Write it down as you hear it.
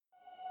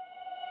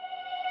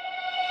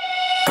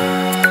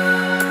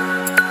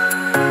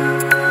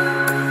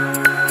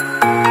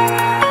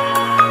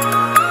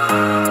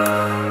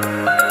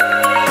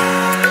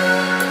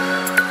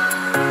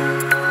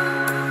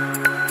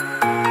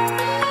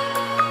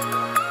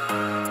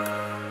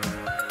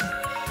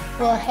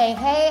Well,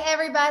 hey,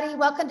 everybody.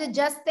 Welcome to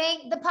Just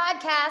Think, the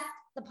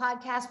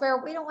podcast where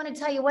we don't want to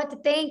tell you what to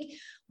think.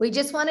 We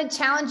just want to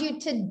challenge you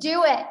to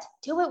do it.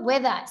 Do it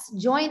with us.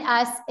 Join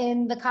us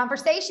in the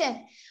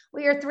conversation.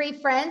 We are three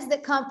friends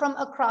that come from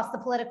across the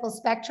political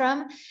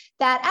spectrum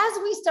that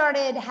as we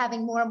started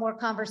having more and more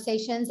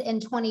conversations in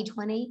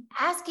 2020,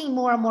 asking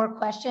more and more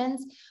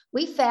questions,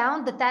 we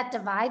found that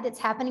divide that's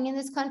happening in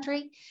this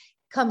country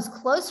comes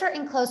closer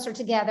and closer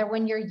together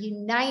when you're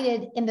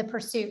united in the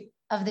pursuit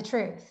of the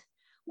truth.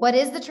 What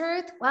is the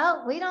truth?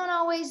 Well, we don't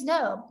always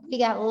know. We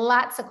got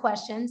lots of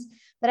questions,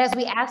 but as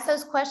we ask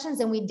those questions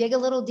and we dig a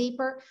little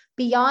deeper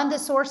beyond the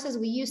sources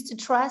we used to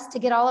trust to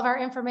get all of our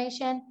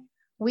information,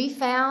 we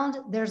found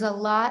there's a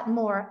lot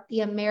more the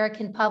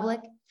American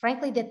public,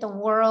 frankly, that the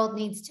world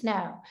needs to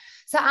know.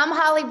 So I'm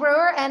Holly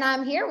Brewer, and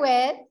I'm here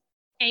with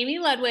Amy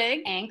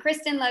Ludwig and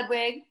Kristen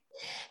Ludwig.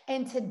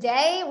 And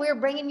today we're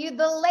bringing you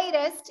the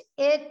latest.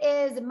 It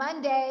is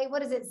Monday.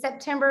 What is it?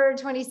 September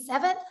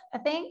 27th, I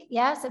think.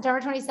 Yeah, September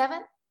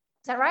 27th.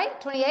 Is that right?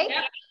 28th?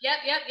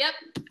 Yep.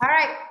 All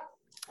right.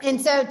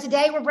 And so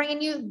today we're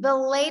bringing you the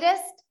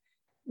latest,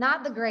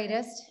 not the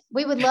greatest.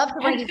 We would love to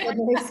bring you good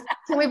news.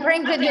 Can we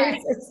bring good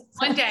news?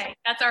 One day.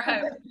 That's our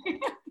hope.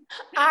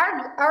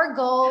 Our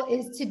goal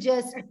is to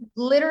just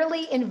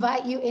literally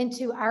invite you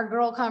into our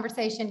girl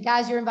conversation.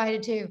 Guys, you're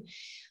invited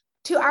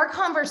to our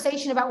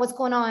conversation about what's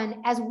going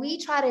on as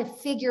we try to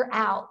figure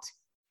out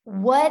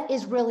what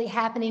is really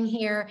happening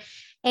here.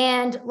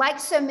 And like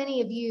so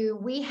many of you,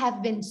 we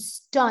have been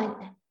stunned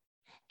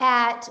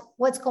at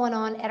what's going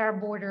on at our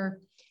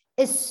border,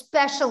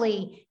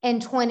 especially in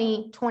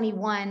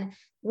 2021.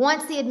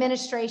 Once the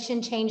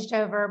administration changed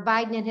over,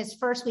 Biden in his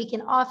first week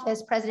in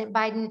office, President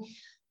Biden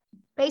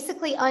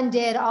basically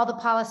undid all the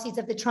policies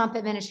of the Trump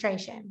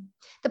administration.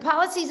 The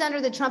policies under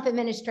the Trump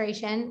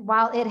administration,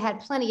 while it had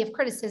plenty of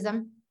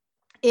criticism,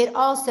 it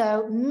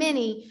also,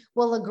 many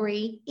will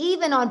agree,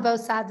 even on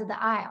both sides of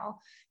the aisle,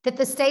 that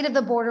the state of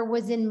the border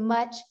was in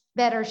much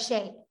better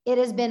shape. It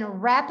has been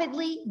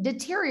rapidly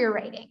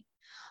deteriorating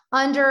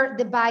under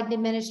the Biden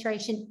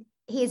administration.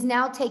 He is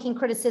now taking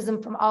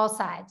criticism from all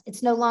sides.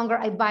 It's no longer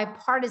a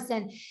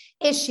bipartisan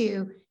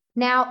issue.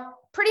 Now,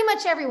 pretty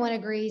much everyone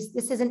agrees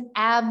this is an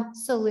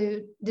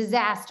absolute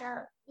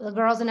disaster. The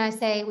girls and I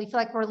say we feel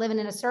like we're living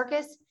in a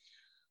circus.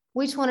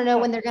 We just want to know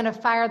when they're going to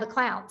fire the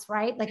clowns,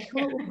 right? Like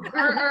who's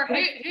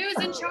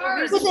in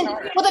charge?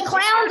 Well, the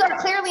clowns are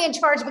clearly in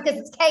charge because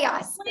it's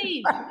chaos.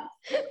 Please,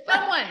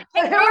 someone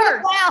take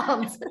charge.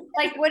 Clowns.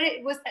 Like what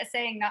was that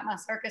saying? Not my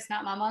circus,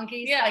 not my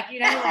monkeys. Yeah. Like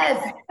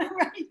Yes.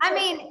 Right. I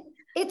mean,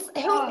 it's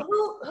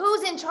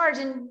who's in charge,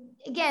 and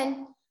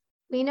again,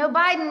 we know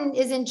Biden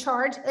is in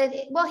charge.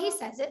 Well, he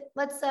says it.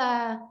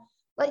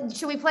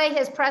 Should we play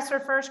his presser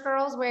first,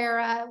 girls,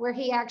 where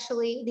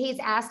he's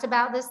asked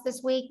about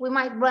this week? We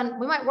might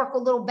work a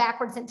little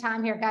backwards in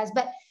time here, guys,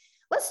 but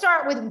let's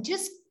start with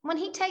just when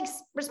he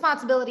takes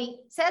responsibility,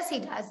 says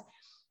he does.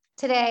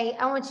 Today,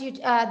 I want you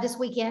this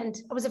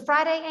weekend. Was it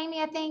Friday,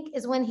 Amy? I think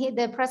is when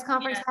the press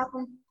conference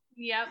happened.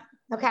 Yep.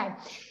 Okay.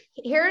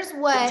 Here's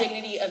what the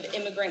dignity of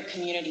immigrant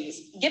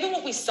communities. Given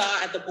what we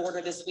saw at the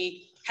border this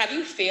week, have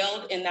you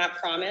failed in that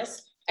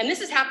promise? And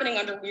this is happening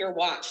under your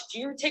watch. Do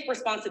you take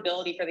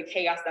responsibility for the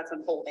chaos that's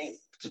unfolding?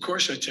 Of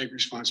course I take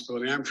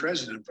responsibility. I'm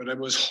president, but it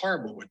was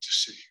horrible what to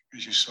see,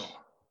 as you saw.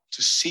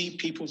 To see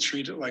people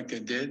treated like they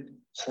did,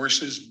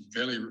 horses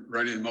barely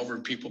running them over,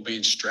 people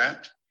being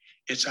strapped,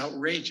 it's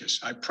outrageous.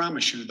 I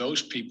promise you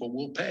those people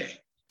will pay.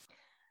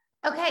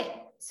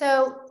 Okay,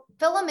 so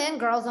fill them in,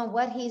 girls, on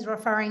what he's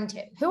referring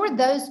to. Who are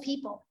those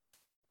people?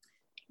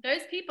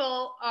 Those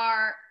people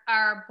are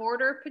our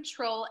Border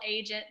Patrol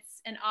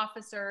agents and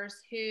officers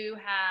who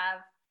have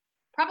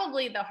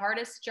probably the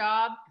hardest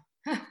job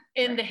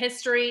in the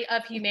history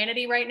of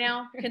humanity right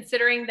now,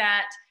 considering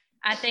that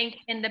I think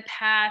in the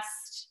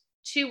past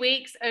 2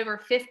 weeks, over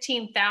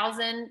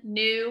 15,000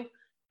 new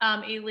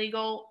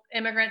illegal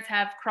immigrants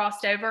have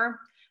crossed over.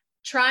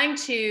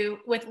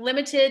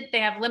 They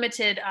have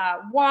limited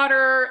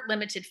water,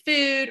 limited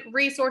food,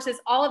 resources,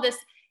 all of this.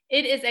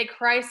 It is a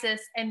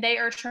crisis, and they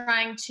are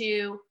trying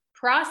to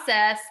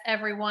process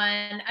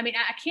everyone. I mean,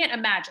 I can't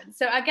imagine.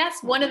 So I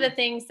guess one of the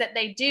things that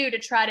they do to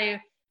try to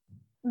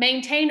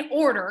maintain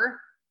order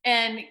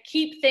and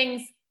keep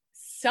things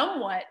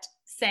somewhat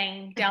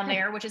sane down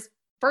there, which is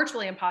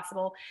virtually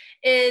impossible,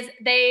 is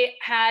they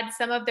had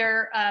some of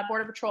their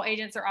Border Patrol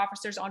agents or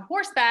officers on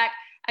horseback,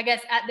 I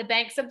guess, at the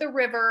banks of the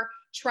river,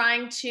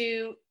 trying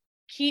to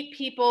keep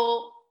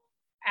people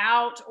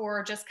out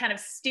or just kind of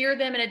steer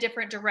them in a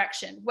different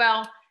direction.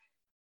 Well,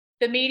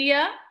 the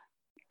media,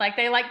 like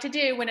they like to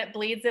do when it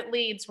bleeds, it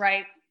leads,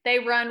 right? They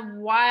run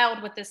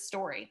wild with this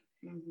story,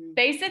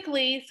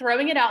 basically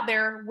throwing it out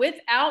there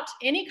without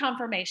any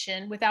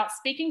confirmation, without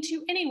speaking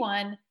to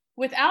anyone,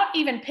 without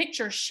even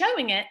pictures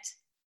showing it.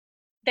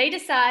 They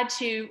decide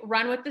to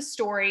run with the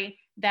story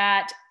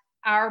that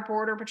our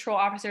Border Patrol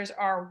officers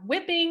are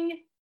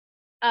whipping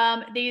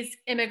these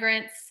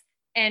immigrants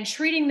and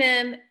treating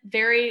them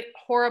very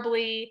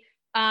horribly.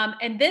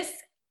 And this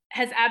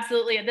has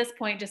absolutely, at this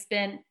point, just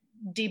been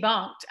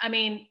debunked. I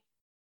mean,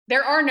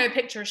 there are no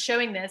pictures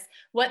showing this.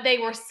 What they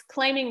were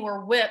claiming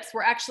were whips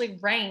were actually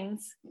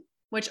reins,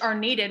 which are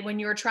needed when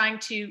you're trying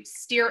to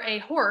steer a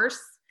horse.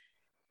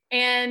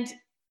 And,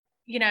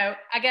 you know,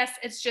 I guess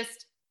it's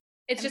just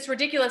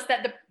ridiculous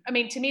that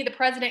to me, the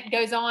president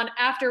goes on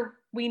after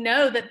we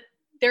know that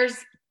there's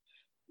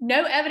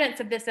no evidence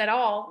of this at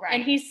all. Right.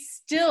 And he's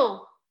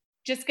still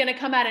just going to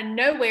come out of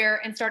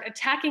nowhere and start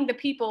attacking the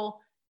people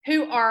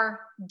who are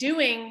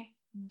doing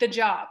the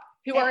job,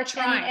 who are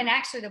trying. And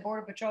actually the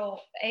Border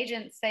Patrol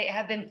agents, they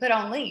have been put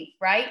on leave,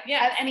 right?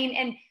 Yeah. I mean,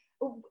 and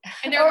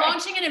they're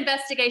launching an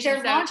investigation.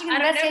 They're launching an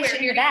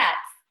investigation into that.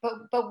 But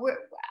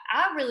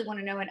I really want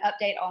to know an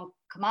update on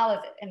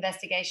Kamala's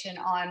investigation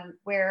on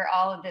where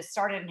all of this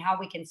started and how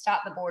we can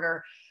stop the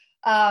border.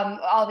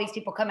 All these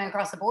people coming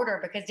across the border,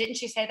 because didn't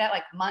she say that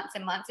like months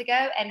and months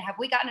ago? And have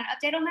we gotten an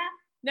update on that?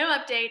 No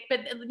update, but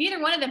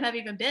neither one of them have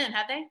even been,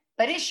 have they?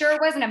 But it sure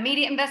was an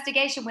immediate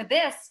investigation with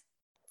this.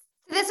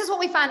 This is what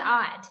we find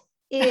odd,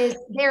 is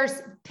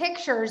there's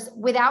pictures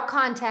without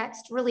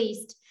context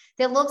released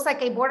that looks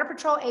like a Border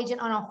Patrol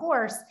agent on a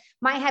horse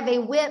might have a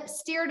whip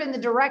steered in the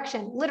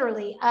direction,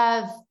 literally,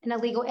 of an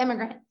illegal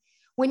immigrant.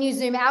 When you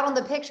zoom out on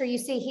the picture, you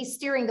see he's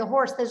steering the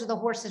horse. Those are the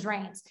horse's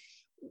reins.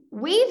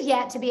 We've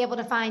yet to be able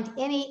to find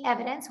any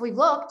evidence. We've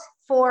looked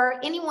for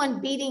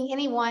anyone beating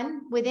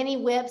anyone with any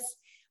whips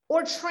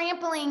or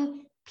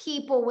trampling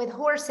people with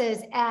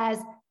horses, as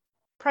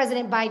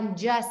President Biden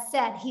just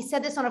said. He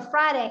said this on a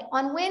Friday.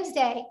 On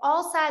Wednesday,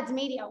 All Sides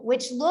Media,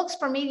 which looks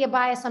for media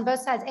bias on both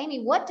sides.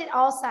 Amy, what did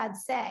All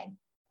Sides say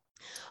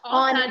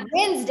on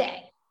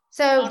Wednesday?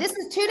 So this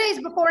is 2 days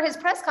before his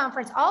press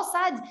conference. All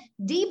Sides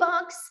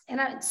debunks,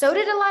 and so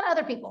did a lot of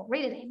other people.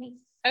 Read it, Amy.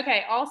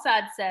 Okay, All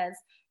Sides says,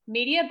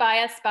 media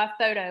bias by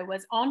photo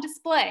was on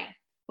display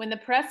when the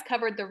press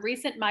covered the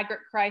recent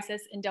migrant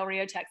crisis in Del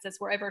Rio, Texas,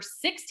 where over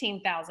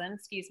 16,000,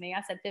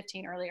 I said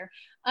 15 earlier,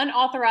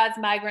 unauthorized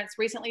migrants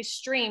recently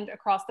streamed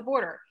across the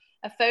border.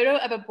 A photo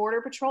of a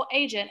Border Patrol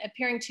agent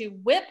appearing to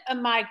whip a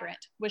migrant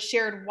was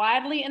shared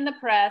widely in the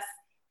press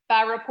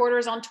by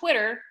reporters on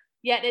Twitter,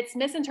 yet its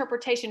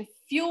misinterpretation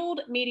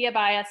fueled media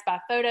bias by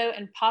photo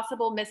and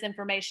possible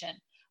misinformation.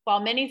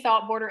 While many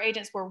thought border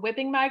agents were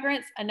whipping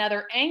migrants,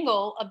 another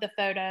angle of the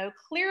photo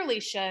clearly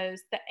shows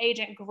the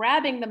agent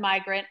grabbing the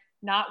migrant,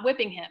 not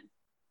whipping him.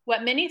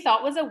 What many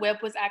thought was a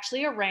whip was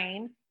actually a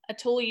rein, a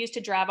tool used to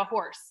drive a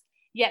horse.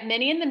 Yet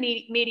many in the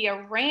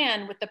media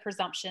ran with the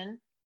presumption,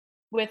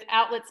 with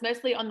outlets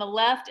mostly on the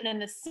left and in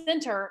the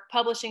center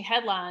publishing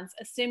headlines,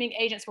 assuming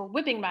agents were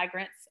whipping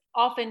migrants,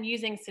 often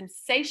using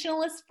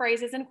sensationalist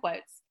phrases and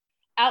quotes.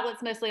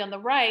 Outlets mostly on the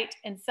right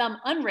and some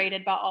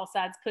unrated by All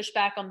Sides push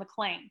back on the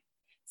claim.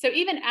 So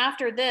even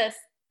after this,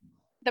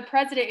 the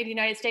president of the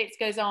United States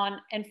goes on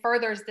and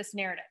furthers this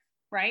narrative,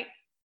 right?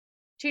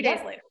 2 days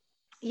later.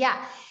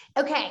 Yeah.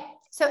 Okay.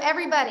 So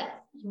everybody,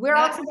 we're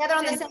all together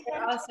on this.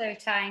 They're also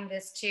tying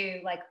this to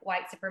like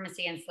white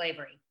supremacy and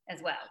slavery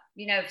as well.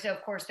 You know, so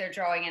of course they're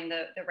drawing in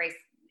the race,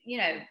 you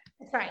know.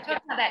 That's right.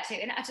 Talk about that too.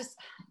 And I don't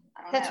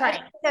That's know. right.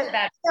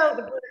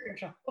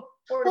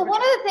 Well,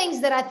 one of the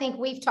things that I think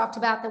we've talked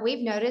about that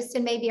we've noticed,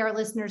 and maybe our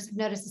listeners have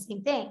noticed the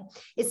same thing,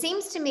 it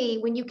seems to me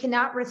when you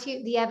cannot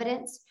refute the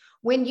evidence,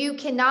 when you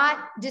cannot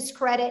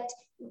discredit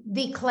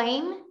the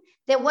claim,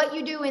 that what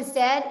you do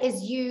instead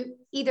is you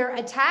either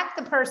attack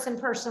the person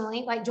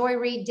personally, like Joy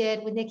Reid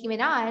did with Nicki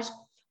Minaj,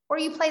 or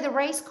you play the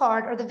race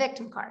card or the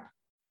victim card.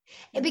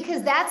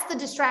 Because that's the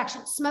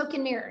distraction, smoke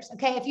and mirrors.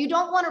 Okay. If you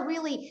don't want to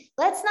really,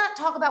 let's not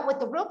talk about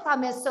what the real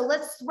problem is. So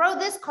let's throw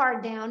this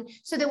card down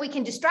so that we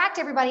can distract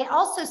everybody and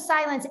also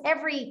silence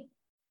every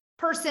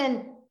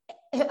person.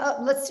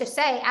 Let's just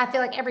say, I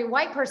feel like every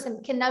white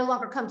person can no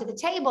longer come to the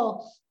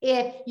table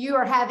if you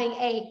are having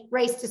a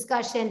race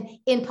discussion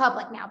in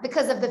public now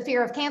because of the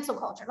fear of cancel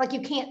culture. Like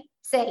you can't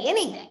say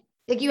anything.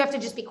 Like you have to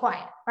just be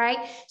quiet,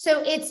 right?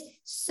 So it's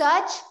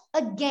such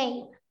a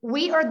game.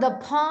 We are the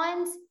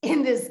pawns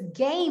in this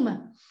game.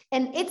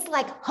 And it's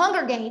like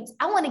Hunger Games.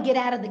 I want to get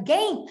out of the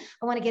game.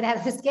 I want to get out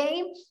of this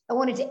game. I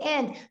want it to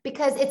end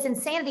because it's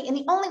insanity. And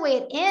the only way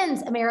it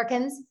ends,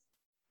 Americans,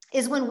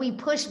 is when we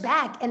push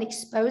back and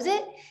expose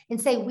it and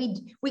say,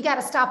 we got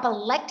to stop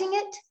electing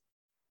it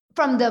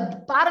from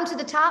the bottom to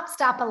the top,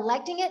 stop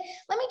electing it.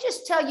 Let me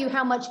just tell you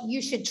how much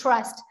you should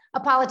trust a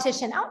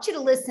politician. I want you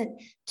to listen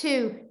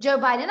to Joe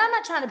Biden. And I'm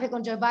not trying to pick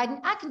on Joe Biden.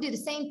 I can do the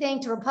same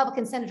thing to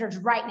Republican senators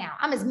right now.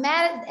 I'm as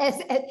mad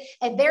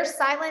at their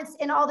silence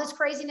in all this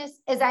craziness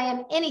as I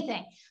am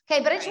anything.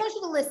 Okay, but I just want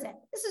you to listen.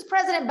 This is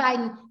President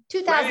Biden,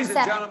 2007. Ladies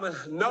and gentlemen,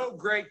 no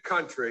great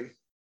country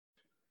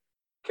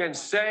can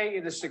say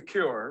it is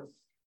secure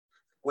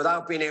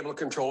without being able to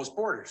control its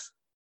borders,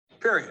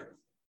 period.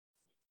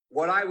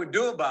 What I would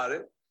do about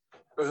it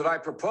was what I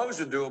proposed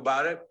to do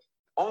about it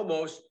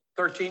almost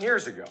 13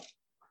 years ago.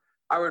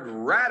 I would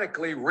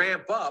radically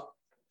ramp up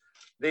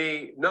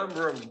the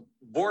number of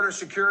border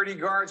security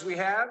guards we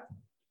have,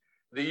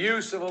 the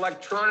use of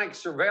electronic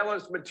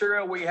surveillance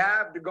material we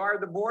have to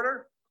guard the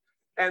border,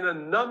 and a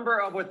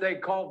number of what they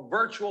call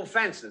virtual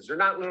fences. They're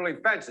not literally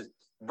fences.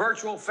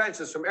 virtual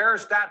fences from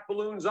aerostat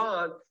balloons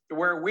on to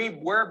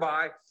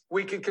whereby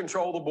we can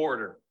control the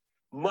border.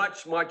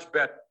 Much, much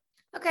better.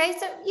 Okay,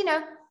 so,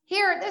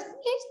 here,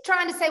 he's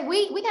trying to say,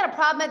 we got a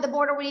problem at the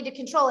border, we need to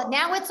control it.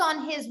 Now it's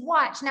on his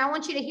watch. Now I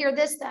want you to hear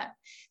this, though.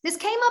 This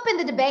came up in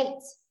the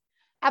debates.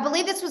 I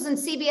believe this was in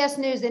CBS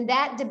News. In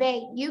that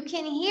debate, you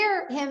can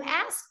hear him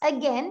ask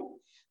again,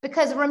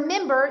 because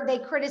remember, they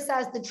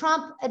criticized the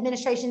Trump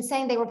administration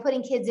saying they were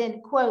putting kids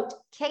in, quote,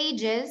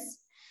 cages.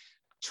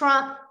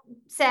 Trump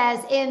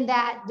says in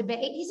that debate,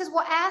 he says,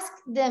 well, ask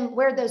them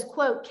where those,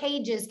 quote,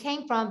 cages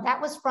came from.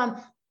 That was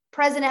from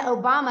President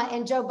Obama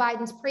and Joe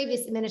Biden's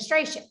previous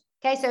administration.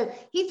 Okay, so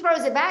he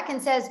throws it back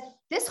and says,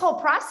 this whole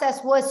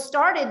process was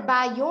started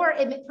by your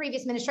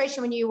previous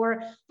administration when you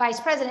were vice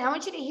president. I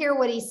want you to hear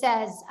what he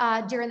says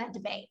during that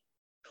debate.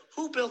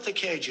 Who built the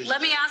cages?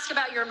 Let me ask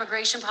about your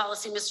immigration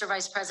policy, Mr.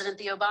 Vice President.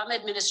 The Obama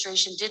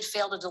administration did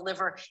fail to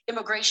deliver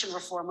immigration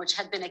reform, which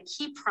had been a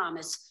key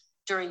promise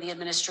during the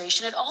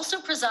administration. It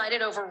also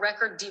presided over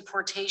record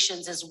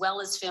deportations as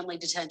well as family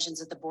detentions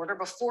at the border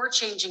before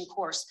changing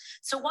course.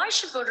 So why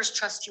should voters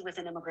trust you with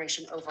an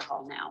immigration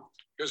overhaul now?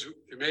 Because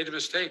you made a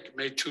mistake.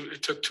 It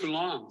took too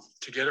long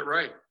to get it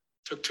right. It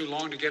took too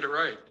long to get it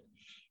right.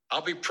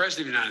 I'll be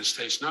president of the United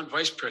States, not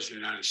vice president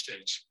of the United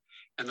States.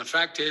 And the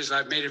fact is,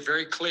 I've made it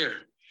very clear.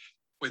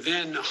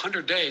 Within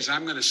 100 days,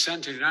 I'm going to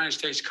send to the United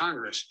States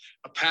Congress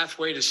a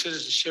pathway to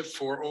citizenship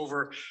for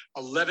over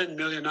 11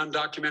 million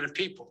undocumented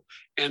people.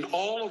 And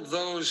all of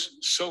those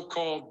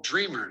so-called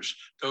dreamers,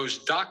 those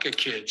DACA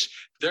kids,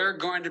 they're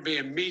going to be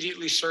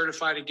immediately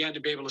certified again to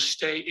be able to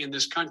stay in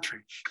this country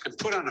and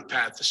put on a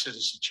path to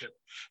citizenship.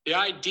 The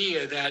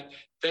idea that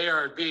they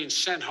are being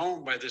sent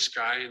home by this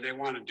guy and they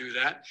want to do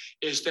that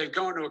is they're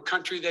going to a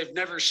country they've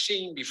never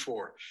seen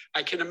before.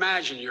 I can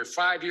imagine you're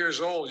 5 years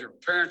old, your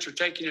parents are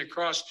taking you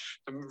across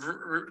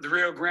the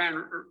Rio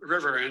Grande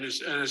River and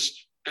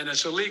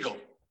it's illegal.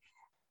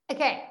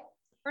 Okay.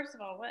 First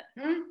of all, what?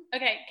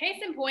 Okay, case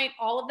in point,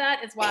 all of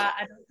that is why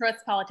I don't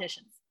trust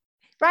politicians.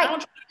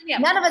 Right.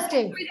 None of us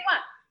do.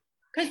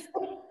 Because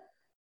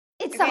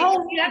it's the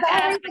whole reason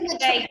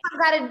that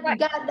Trump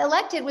got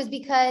elected was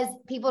because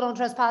people don't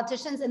trust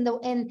politicians, and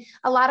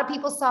a lot of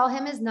people saw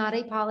him as not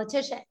a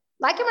politician.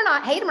 Like him or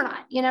not, hate him or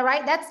not,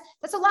 right?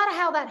 That's a lot of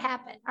how that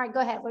happened. All right, go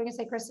ahead. What are you gonna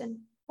say, Kristen?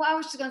 Well, I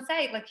was just gonna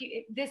say, like,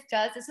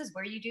 this is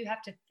where you do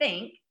have to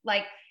think,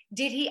 like,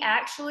 did he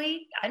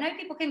actually, I know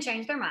people can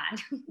change their mind,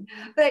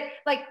 but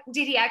like,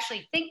 did he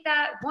actually think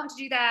that, want to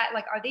do that?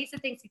 Like, are these the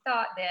things he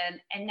thought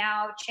then and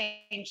now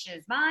changed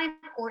his mind?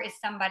 Or is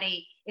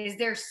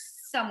there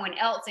someone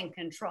else in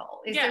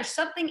control? Is there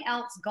something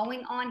else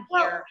going on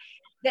here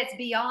that's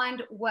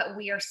beyond what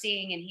we are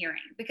seeing and hearing?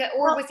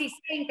 Was he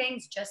saying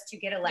things just to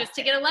get elected? Just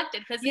to get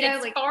elected, because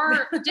it's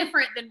far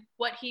different than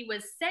what he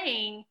was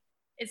saying.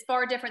 Is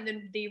far different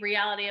than the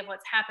reality of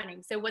what's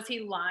happening. So was he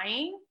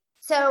lying?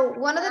 So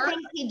one of the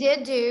things he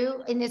did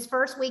do in his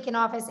first week in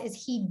office is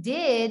he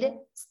did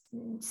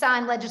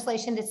sign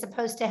legislation that's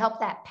supposed to help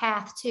that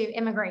path to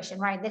immigration,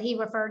 right? That he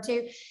referred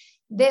to.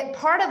 That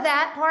part of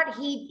that part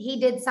he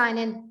did sign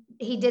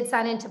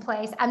into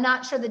place. I'm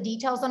not sure the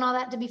details on all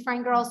that, to be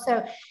frank, girls.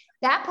 So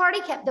that part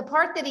he kept. The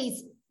part that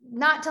he's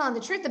not telling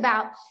the truth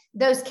about,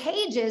 those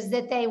cages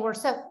that they were.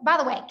 So by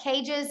the way,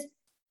 cages.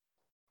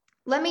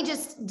 Let me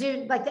just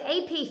do like the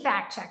AP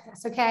fact check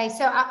this, okay?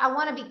 So I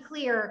want to be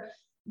clear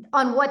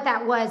on what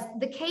that was.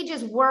 The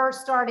cages were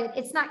started.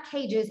 It's not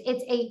cages.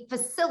 It's a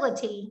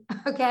facility,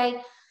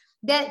 okay,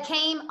 that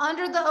came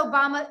under the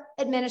Obama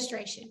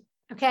administration,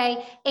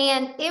 okay?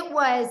 And it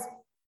was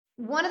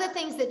one of the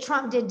things that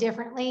Trump did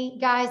differently,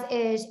 guys,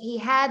 is he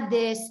had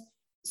this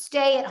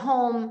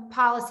stay-at-home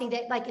policy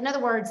that, like, in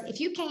other words, if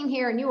you came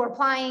here and you were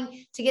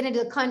applying to get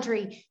into the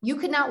country, you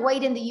could not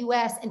wait in the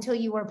U.S. until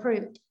you were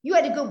approved. You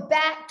had to go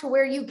back to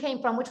where you came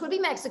from, which would be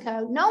Mexico.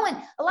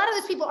 A lot of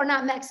those people are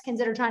not Mexicans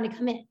that are trying to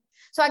come in.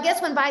 So I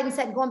guess when Biden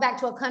said going back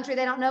to a country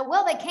they don't know,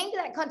 well, they came to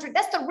that country.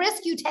 That's the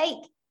risk you take.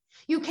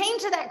 You came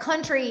to that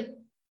country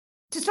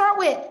to start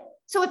with.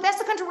 So if that's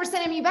the country we're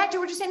sending you back to,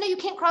 we're just saying, no, you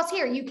can't cross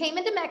here. You came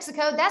into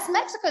Mexico. That's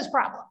Mexico's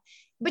problem.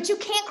 But you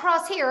can't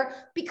cross here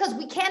because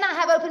we cannot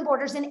have open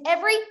borders. And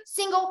every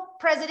single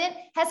president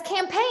has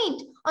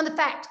campaigned on the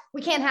fact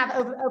we can't have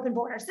open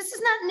borders. This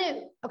is not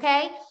new,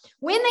 okay?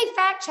 When they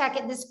fact check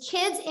it, this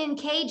kids in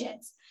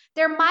cages,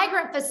 they're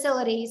migrant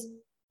facilities.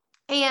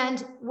 And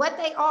what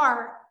they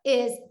are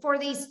is for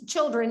these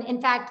children.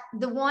 In fact,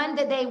 the one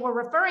that they were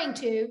referring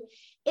to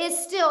is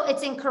still,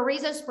 it's in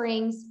Carrizo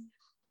Springs.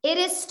 It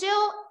is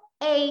still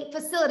a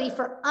facility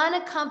for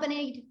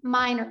unaccompanied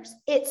minors.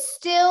 It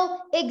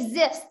still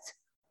exists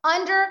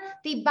under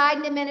the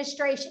Biden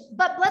administration.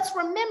 But let's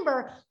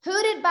remember,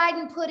 who did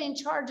Biden put in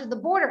charge of the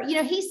border?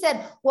 He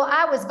said, well,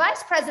 I was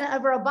vice president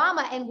over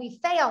Obama and we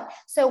failed.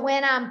 So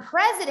when I'm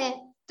president,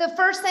 the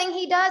first thing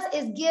he does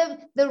is give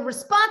the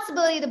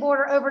responsibility of the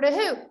border over to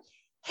who?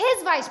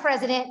 His vice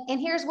president. And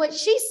here's what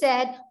she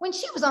said when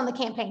she was on the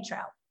campaign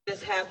trail.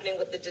 Is happening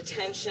with the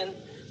detention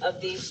of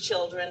these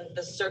children,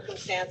 the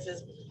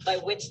circumstances by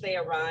which they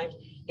arrived,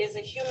 is a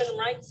human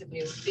rights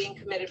abuse being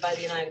committed by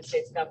the United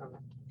States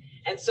government.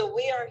 And so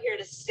we are here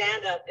to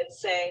stand up and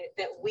say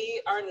that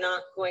we are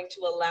not going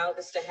to allow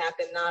this to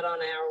happen, not on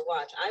our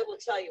watch. I will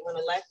tell you, when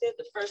elected,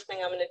 the first thing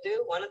I'm going to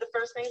do, one of the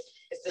first things,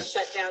 is to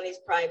shut down these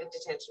private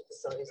detention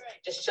facilities.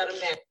 Just shut them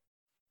down.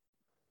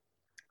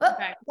 Well,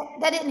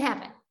 that didn't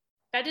happen.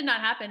 That did not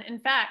happen. In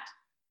fact,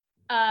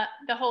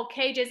 the whole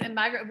cages and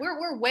migrant,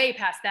 we're way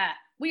past that.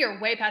 We are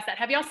way past that.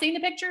 Have y'all seen the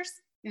pictures?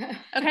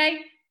 Okay.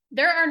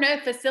 There are no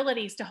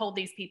facilities to hold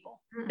these people.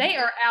 They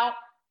are out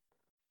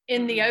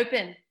in the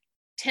open,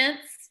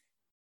 tents,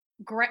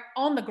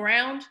 on the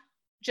ground,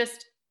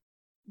 just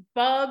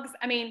bugs.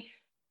 I mean,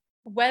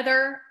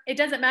 weather, it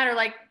doesn't matter.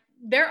 Like,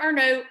 there are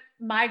no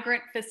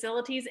migrant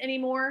facilities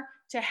anymore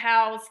to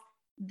house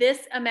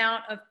this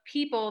amount of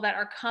people that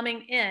are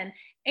coming in.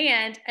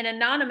 And an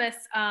anonymous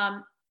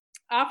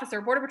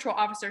officer, Border Patrol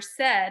officer,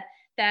 said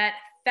that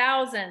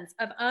thousands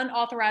of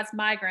unauthorized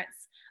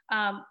migrants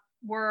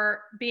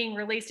were being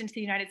released into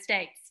the United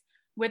States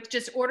with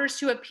just orders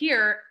to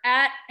appear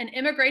at an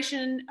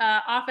immigration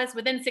office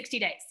within 60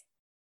 days,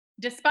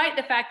 despite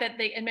the fact that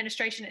the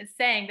administration is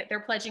saying that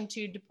they're pledging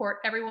to deport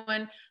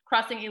everyone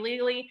crossing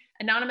illegally.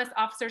 Anonymous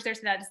officers there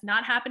said that is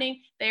not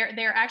happening.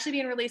 They're actually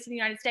being released in the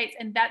United States.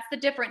 And that's the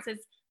difference is,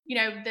 you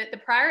know, the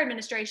prior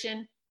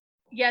administration,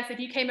 yes, if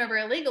you came over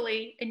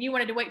illegally and you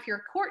wanted to wait for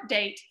your court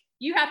date,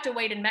 you have to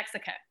wait in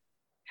Mexico.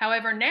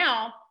 However,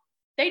 now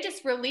they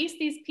just release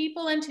these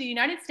people into the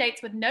United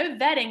States with no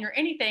vetting or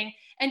anything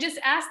and just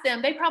ask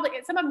them. They probably,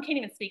 some of them can't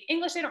even speak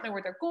English. They don't know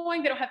where they're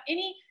going. They don't have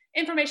any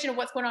information of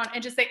what's going on,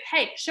 and just say,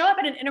 hey, show up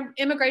at an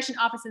immigration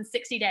office in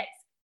 60 days.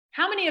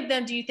 How many of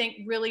them do you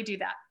think really do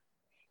that?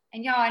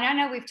 And y'all, and I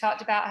know we've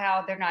talked about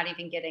how they're not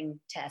even getting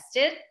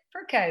tested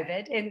for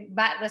COVID. And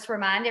let's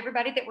remind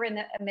everybody that we're in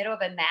the middle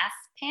of a mass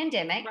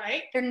pandemic.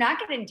 Right. They're not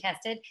getting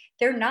tested.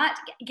 They're not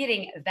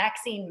getting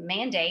vaccine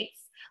mandates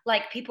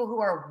like people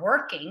who are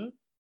working,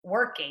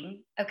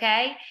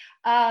 okay?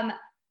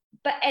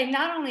 But, and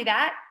not only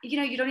that, you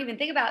know, you don't even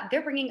think about,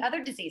 they're bringing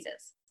other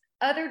diseases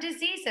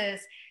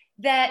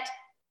that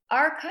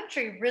our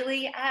country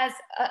really has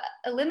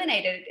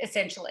eliminated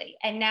essentially.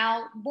 And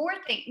now more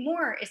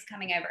is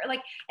coming over.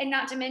 Like, and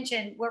not to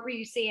mention, what were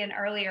you saying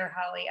earlier,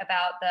 Holly,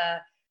 about the,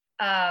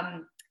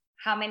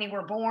 how many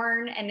were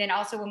born. And then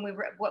also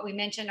what we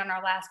mentioned on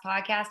our last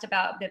podcast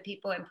about the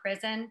people in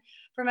prison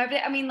from over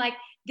there. I mean, like,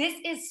 this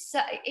is,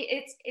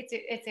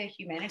 it's a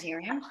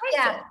humanitarian crisis.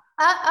 Yeah,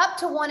 up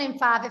to 1 in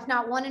 5, if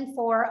not 1 in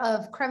 4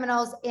 of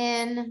criminals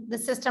in the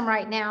system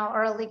right now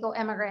are illegal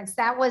immigrants.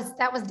 That was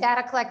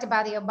data collected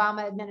by the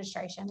Obama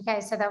administration.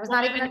 Okay, so that was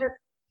not even under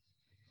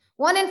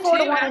 1 in 4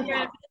 to 1 in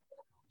 5.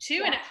 Two,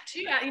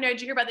 you know, did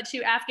you hear about the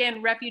 2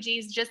 Afghan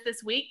refugees just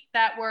this week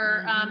that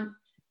were,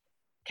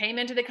 came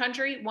into the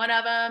country? One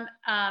of them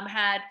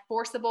had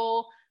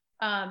forcible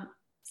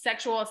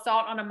sexual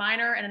assault on a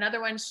minor, and another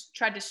one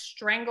tried to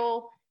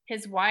strangle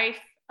his wife.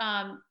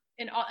 I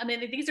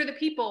mean, these are the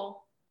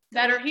people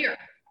that are here.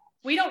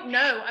 We don't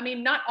know. I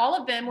mean, not all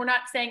of them. We're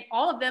not saying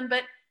all of them,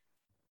 but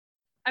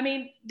I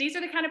mean, these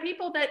are the kind of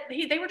people that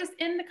they were just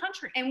in the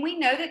country. And we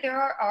know that there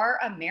are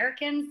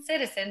American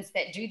citizens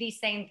that do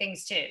these same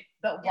things too.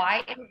 But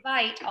why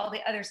invite all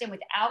the others in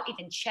without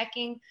even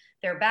checking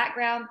their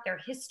background, their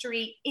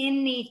history,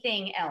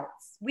 anything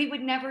else? We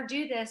would never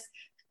do this.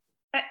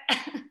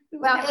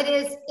 Well,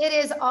 it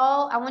is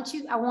all,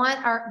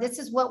 this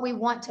is what we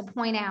want to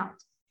point out,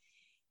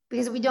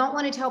 because we don't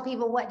want to tell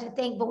people what to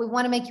think, but we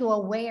want to make you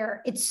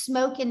aware. It's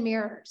smoke and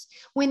mirrors.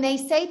 When they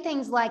say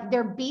things like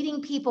they're beating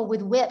people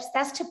with whips,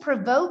 that's to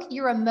provoke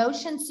your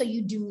emotions so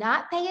you do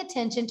not pay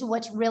attention to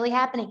what's really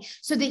happening,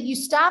 so that you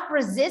stop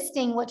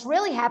resisting what's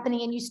really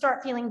happening and you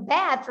start feeling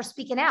bad for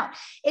speaking out.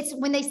 It's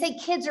when they say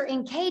kids are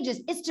in cages,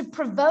 it's to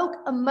provoke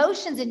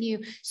emotions in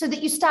you so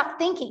that you stop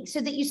thinking, so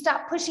that you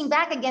stop pushing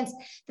back against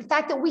the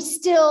fact that we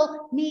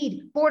still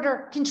need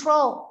border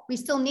control. We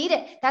still need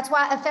it. That's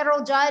why a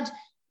federal judge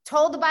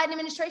told the Biden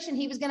administration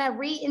he was going to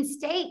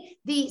reinstate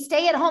the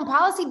stay-at-home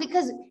policy,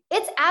 because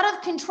it's out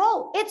of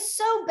control. It's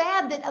so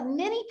bad that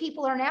many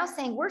people are now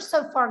saying we're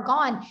so far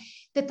gone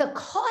that the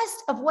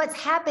cost of what's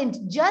happened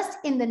just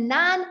in the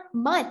 9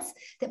 months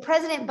that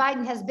President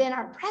Biden has been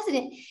our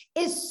president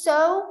is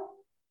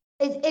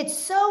it's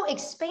so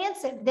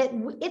expansive that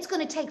it's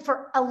going to take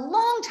for a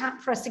long time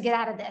for us to get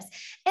out of this.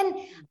 And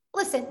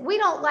listen, we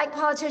don't like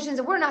politicians,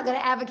 and we're not going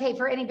to advocate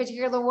for any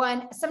particular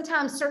one.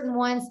 Sometimes certain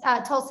ones,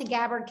 Tulsi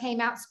Gabbard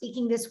came out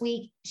speaking this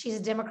week. She's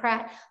a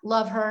Democrat,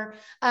 love her.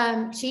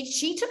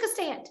 She took a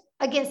stand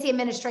against the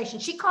administration.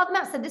 She called them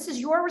out, said, this is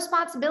your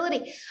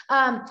responsibility.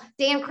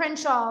 Dan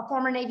Crenshaw,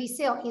 former Navy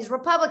SEAL, he's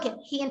Republican.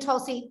 He and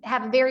Tulsi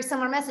have a very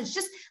similar message.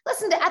 Just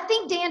listen to, I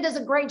think Dan does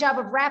a great job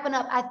of wrapping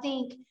up, I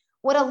think,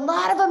 what a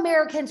lot of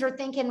Americans are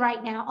thinking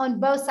right now on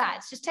both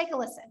sides. Just take a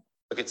listen.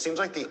 Look, it seems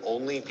like the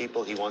only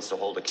people he wants to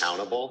hold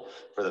accountable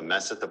for the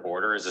mess at the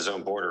border is his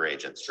own border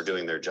agents for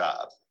doing their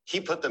job. He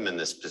put them in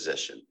this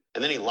position.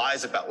 And then he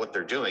lies about what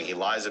they're doing. He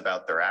lies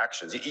about their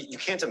actions. You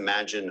can't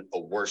imagine a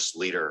worse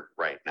leader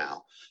right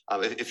now.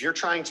 If you're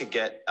trying to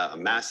get a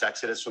mass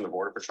exodus from the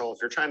Border Patrol, if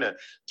you're trying to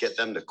get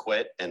them to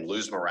quit and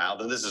lose morale,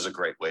 then this is a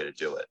great way to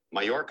do it.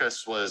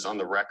 Mayorkas was on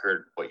the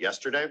record,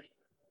 yesterday,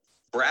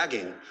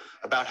 bragging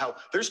about how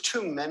there's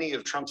too many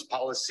of Trump's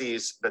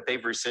policies that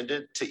they've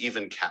rescinded to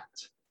even count.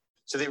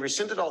 So they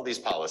rescinded all these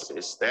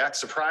policies. They act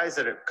surprised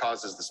that it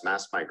causes this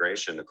mass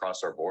migration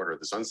across our border,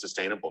 this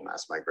unsustainable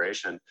mass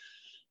migration.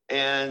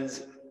 And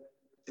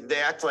they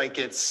act like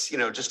it's,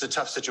 just a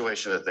tough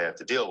situation that they have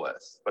to deal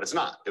with, but it's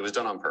not. It was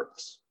done on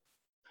purpose.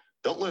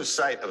 Don't lose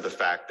sight of the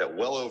fact that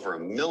well over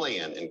 1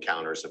 million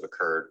encounters have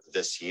occurred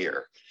this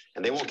year,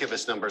 and they won't give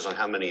us numbers on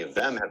how many of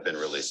them have been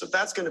released. So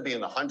that's going to be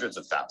in the hundreds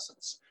of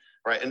thousands,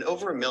 right? And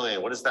over 1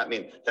 million, what does that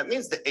mean? That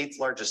means the 8th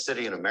largest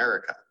city in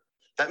America.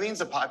 That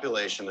means a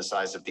population the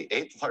size of the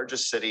 8th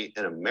largest city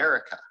in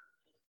America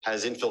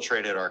has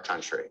infiltrated our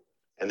country.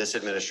 And this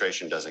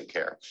administration doesn't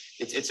care.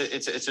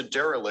 It's a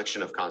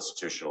dereliction of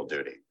constitutional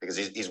duty because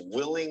he's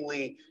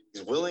willingly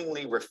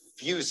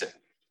refusing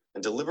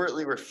and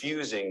deliberately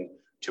refusing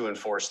to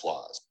enforce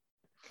laws.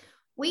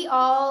 We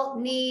all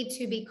need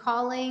to be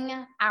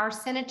calling our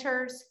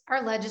senators,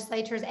 our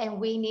legislators, and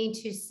we need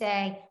to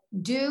say,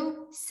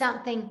 do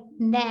something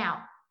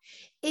now.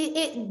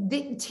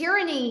 The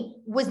tyranny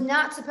was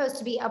not supposed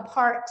to be a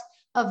part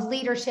of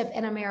leadership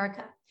in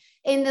America.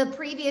 In the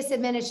previous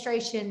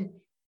administration,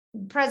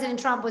 President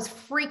Trump was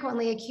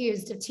frequently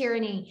accused of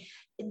tyranny.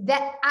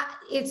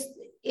 It's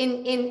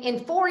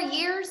in 4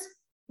 years,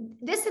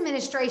 this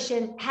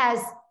administration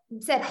has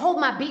said, hold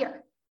my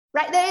beer,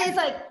 right? It's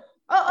like,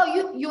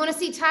 you want to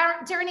see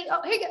tyranny?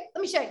 Oh, here you go.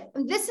 Let me show you.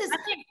 And this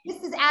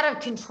is out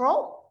of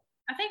control.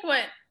 I think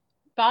what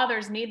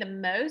bothers me the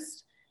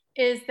most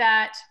is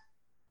that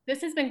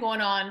this has been going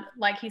on,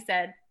 like he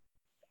said,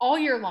 all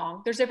year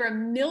long. There's over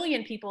 1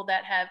 million people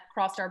that have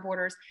crossed our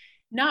borders.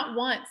 Not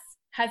once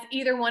has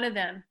either one of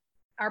them,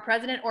 our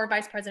president or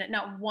vice president,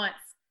 not once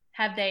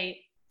have they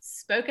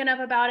spoken up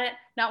about it.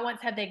 Not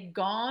once have they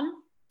gone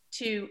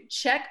to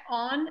check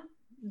on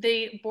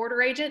the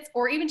border agents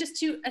or even just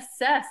to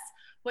assess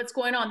what's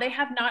going on. They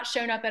have not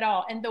shown up at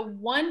all. And the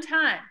one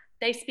time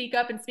they speak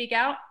up and speak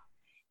out,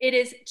 it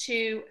is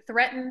to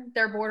threaten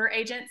their border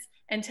agents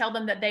and tell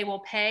them that they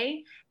will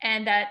pay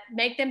and that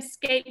make them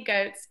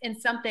scapegoats in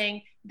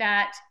something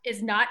that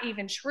is not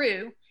even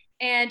true.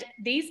 And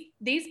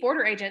these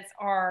border agents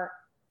are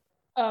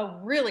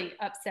really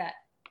upset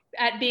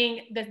at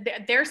being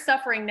they're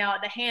suffering now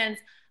at the hands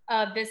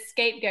of this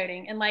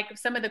scapegoating. And like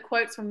some of the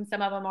quotes from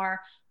some of them are,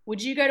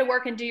 would you go to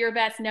work and do your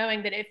best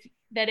knowing that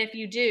if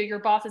you do, your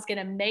boss is going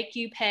to make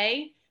you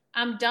pay?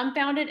 I'm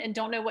dumbfounded and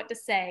don't know what to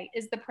say.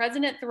 Is the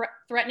president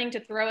threatening to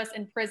throw us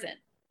in prison?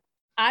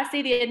 I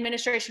see the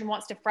administration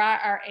wants to fry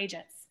our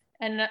agents.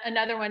 And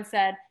another one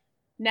said,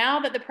 now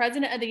that the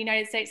president of the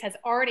United States has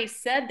already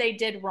said they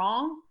did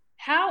wrong,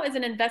 how is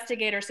an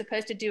investigator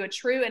supposed to do a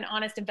true and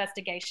honest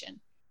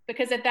investigation?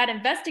 Because if that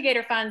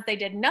investigator finds they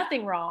did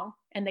nothing wrong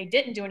and they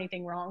didn't do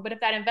anything wrong, but if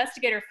that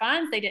investigator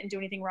finds they didn't do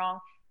anything wrong,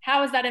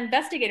 how is that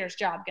investigator's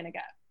job going to go?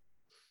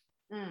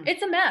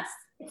 It's a mess.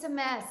 It's a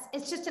mess.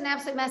 It's just an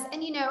absolute mess.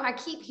 And, I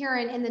keep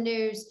hearing in the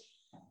news,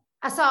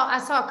 I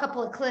saw a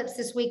couple of clips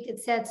this week that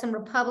said some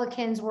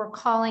Republicans were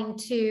calling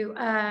to,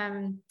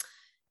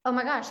 oh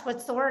my gosh,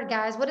 what's the word,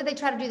 guys? What did they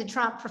try to do to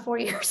Trump for 4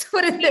 years?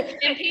 What did they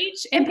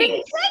impeach?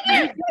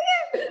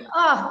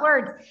 Oh,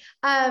 word.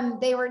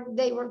 They were,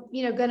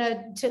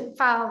 gonna to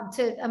file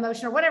to a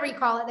motion or whatever you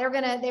call it.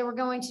 They were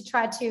going to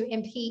try to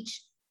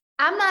impeach.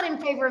 I'm not in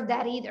favor of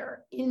that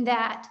either, in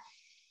that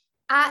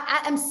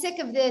I'm sick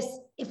of this.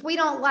 If we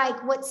don't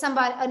like what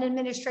an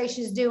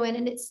administration is doing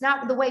and it's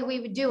not the way we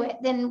would do it,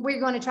 then we're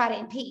going to try to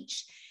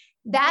impeach.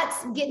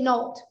 That's getting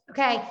old.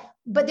 Okay.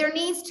 But there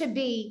needs to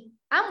be,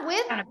 I'm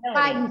with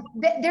Biden.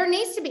 There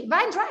needs to be,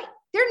 Biden's right.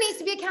 There needs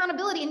to be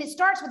accountability, and it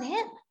starts with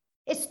him.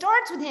 It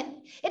starts with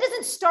him. It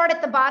doesn't start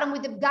at the bottom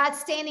with the guys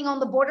standing on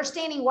the border,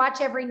 standing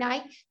watch every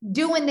night,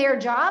 doing their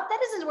job. That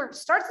isn't where it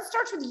starts. It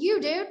starts with you,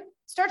 dude. It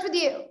starts with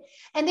you.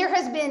 And there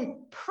has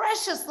been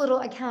precious little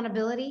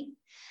accountability.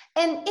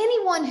 And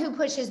anyone who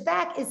pushes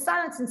back is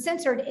silenced and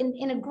censored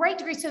in a great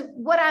degree. So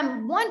what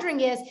I'm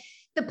wondering is,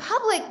 the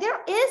public, there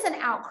is an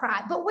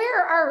outcry, but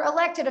where are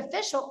elected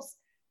officials?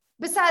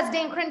 Besides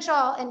Dan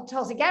Crenshaw and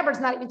Tulsi Gabbard's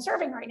not even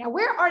serving right now,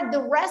 where are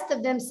the rest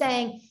of them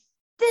saying,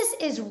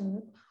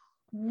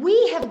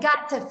 we have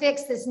got to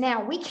fix this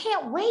now. We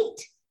can't wait.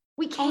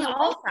 We can't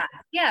wait.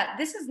 Yeah,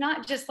 this is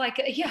not just like,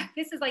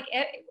 this is like,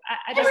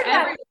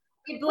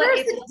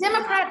 where's the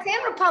Democrats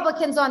and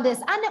Republicans on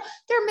this? I know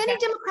there are many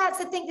Democrats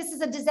that think this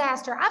is a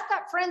disaster. I've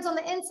got friends on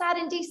the inside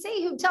in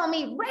DC who tell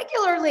me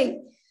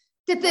regularly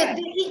that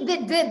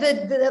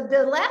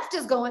the left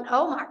is going,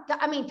 oh my God.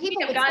 I mean,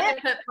 people have got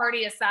to put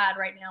party aside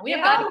right now. We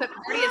have got to put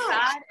party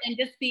aside and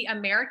just be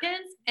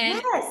Americans.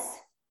 And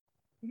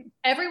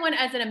everyone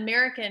as an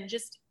American,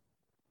 just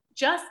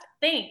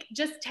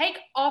take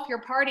off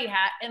your party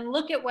hat and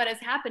look at what is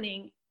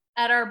happening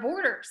at our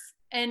borders.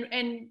 And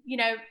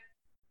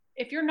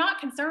if you're not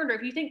concerned, or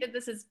if you think that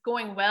this is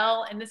going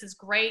well and this is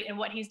great and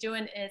what he's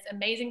doing is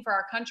amazing for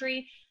our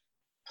country,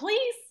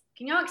 please.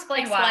 Can y'all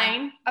explain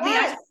why? I mean,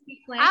 yes.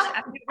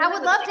 I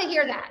would love to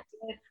hear that.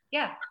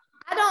 Yeah.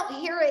 I don't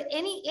hear it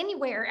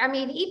anywhere. I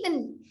mean,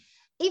 even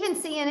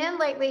CNN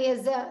lately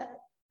is,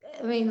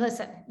 I mean,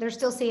 listen, they're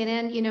still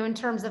CNN, you know, in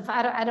terms of,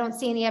 I don't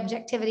see any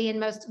objectivity in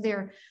most of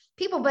their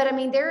people, but I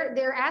mean,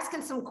 they're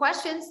asking some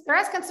questions. They're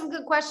asking some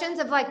good questions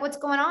of like, what's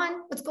going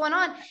on? What's going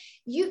on?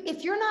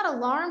 If you're not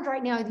alarmed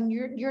right now, then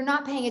you're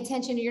not paying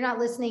attention. You're not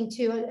listening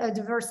to a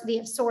diversity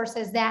of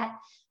sources that,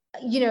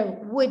 you know,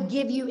 would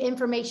give you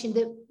information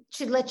that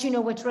should let you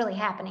know what's really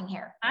happening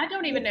here. I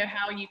don't even know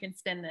how you can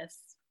spin this.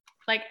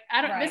 Like,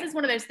 this is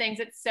one of those things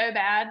that's so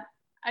bad.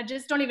 I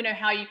just don't even know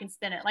how you can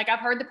spin it. Like, I've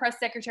heard the press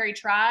secretary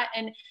try,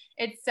 and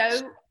it's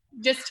so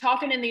just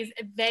talking in these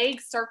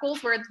vague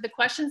circles where the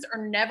questions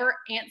are never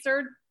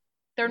answered.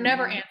 They're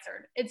never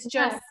answered. It's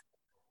just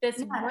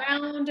this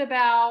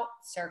roundabout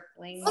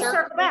circling.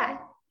 Circle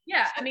back.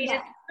 Yeah. I mean,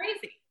 it's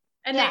crazy.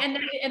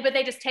 And but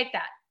they just take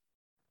that.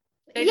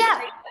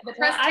 The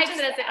press takes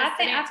it as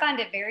I find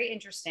it very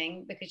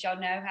interesting because y'all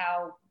know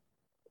how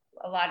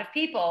a lot of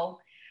people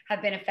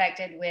have been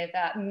affected with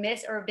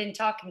been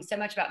talking so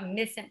much about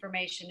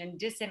misinformation and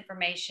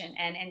disinformation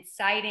and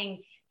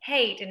inciting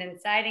hate and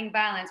inciting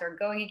violence or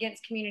going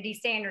against community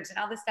standards and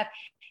all this stuff.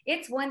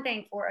 It's one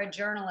thing for a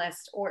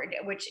journalist,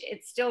 which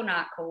it's still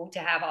not cool to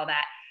have all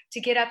that,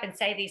 to get up and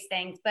say these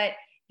things. But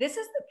this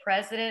is the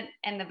president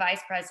and the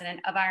vice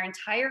president of our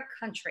entire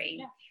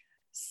country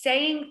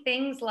saying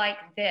things like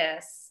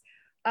this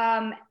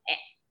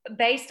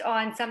based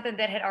on something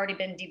that had already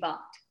been debunked.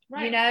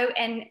 Right. You know,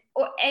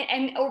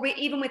 or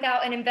even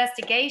without an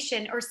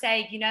investigation, or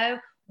say, you know,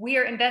 we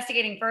are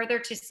investigating further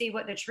to see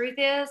what the truth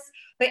is.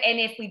 And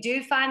if we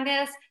do find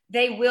this,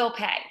 they will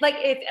pay. Like,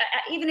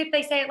 even if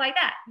they say it like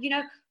that, you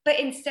know,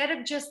 but instead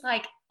of just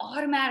like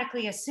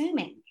automatically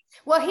assuming.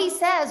 Well, he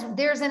says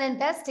there's an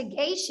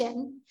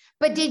investigation,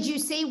 but did you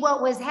see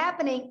what was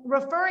happening?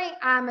 Referring,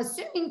 I'm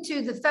assuming,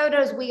 to the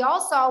photos we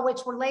all saw,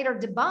 which were later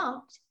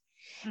debunked.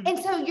 Mm-hmm. And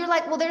so you're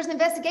like, well, there's an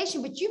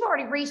investigation, but you've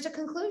already reached a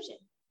conclusion.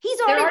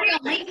 They're already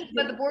on leave,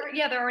 but the border,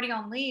 they're already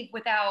on leave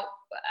without,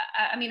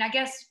 I mean, I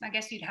guess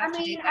you'd have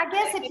to do that. I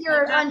guess if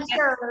you're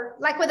unsure,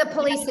 like with a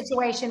police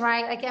situation,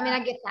 right? Like, I mean,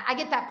 I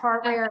get that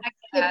part where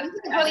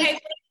okay.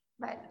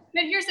 But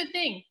here's the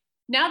thing.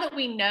 Now that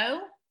we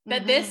know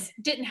that this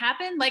didn't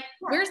happen, like,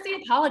 where's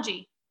the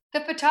apology?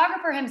 The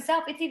photographer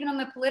himself, it's even on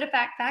the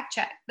PolitiFact fact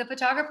check. The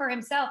photographer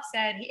himself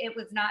said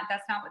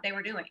that's not what they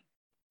were doing.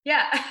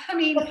 Yeah. I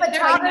mean,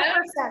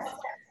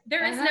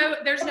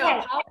 there's no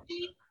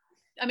apology.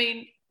 I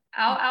mean,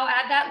 I'll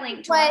add that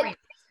link to our research.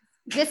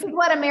 This is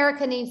what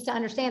America needs to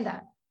understand, though.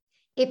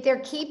 If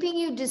they're keeping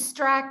you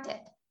distracted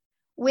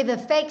with a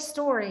fake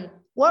story,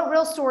 what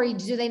real story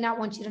do they not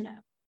want you to know?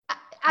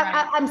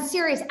 I'm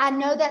serious. I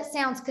know that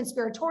sounds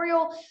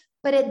conspiratorial,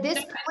 but at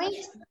this point,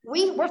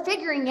 we're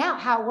figuring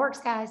out how it works,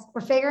 guys. We're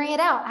figuring it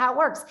out, how it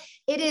works.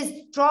 It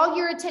is draw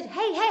your attention.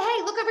 Hey,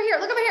 look over here,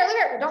 look over here, look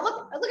over here. Don't look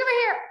over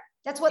here.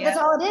 That's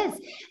all it is.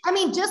 I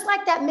mean, just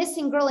like that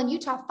missing girl in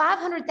Utah,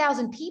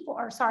 500,000 people,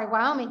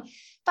 Wyoming,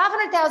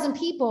 500,000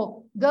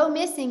 people go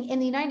missing in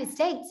the United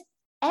States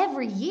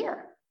every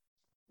year.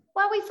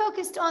 Well, we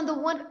focused on the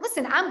one.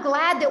 Listen, I'm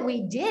glad that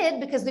we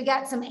did because we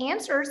got some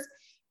answers.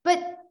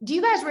 But do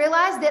you guys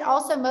realize that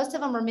also most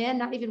of them are men,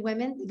 not even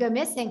women, that go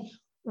missing?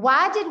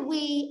 Why did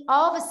we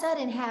all of a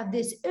sudden have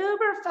this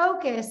uber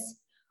focus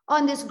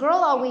on this girl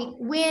all week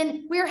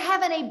when we're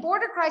having a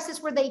border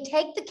crisis where they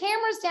take the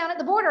cameras down at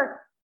the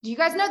border? Do you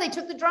guys know they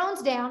took the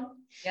drones down?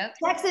 Yep.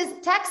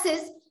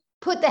 Texas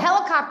put the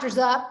helicopters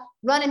up,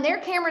 running their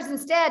cameras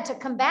instead to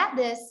combat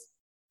this.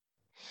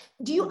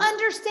 Do you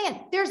understand?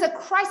 There's a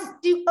crisis.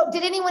 Did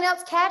anyone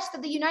else catch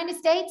that the United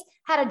States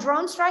had a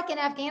drone strike in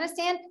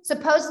Afghanistan,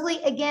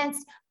 supposedly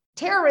against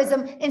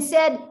terrorism,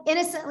 instead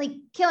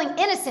innocently killing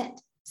innocent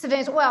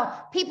civilians?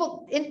 Well,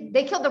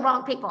 they killed the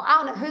wrong people.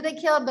 I don't know who they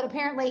killed, but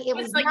apparently it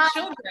was like not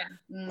children.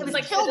 It was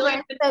like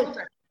children. So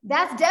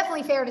that's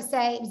definitely fair to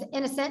say. It was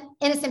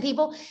innocent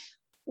people.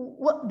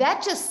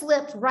 That just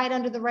slipped right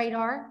under the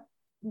radar.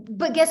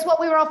 But guess what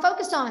we were all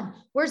focused on?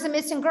 Where's the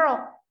missing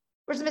girl?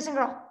 Where's the missing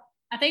girl?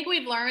 I think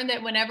we've learned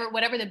that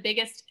whatever the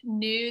biggest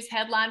news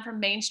headline from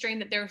mainstream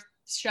that they're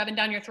shoving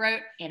down your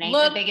throat, it ain't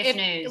the biggest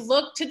news.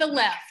 Look to the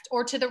left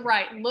or to the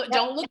right.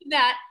 Don't look at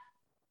that.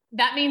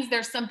 That means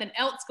there's something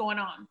else going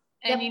on,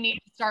 and you need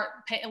to start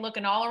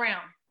looking all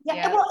around.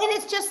 Yeah, well, and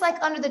it's just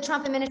like under the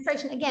Trump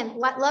administration, again,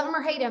 love him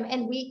or hate him.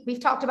 And we've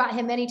talked about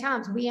him many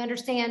times. We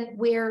understand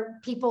where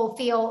people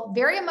feel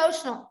very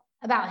emotional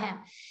about him,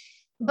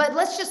 but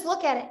let's just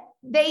look at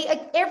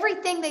it.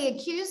 Everything they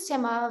accused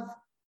him of,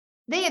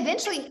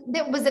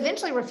 that was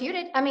eventually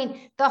refuted. I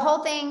mean, the whole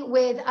thing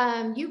with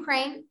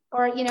Ukraine,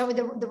 or, with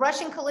the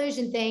Russian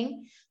collusion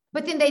thing,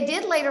 but then they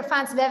did later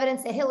find some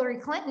evidence that Hillary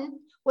Clinton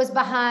was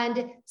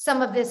behind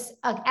some of this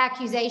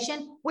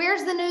accusation.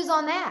 Where's the news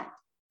on that?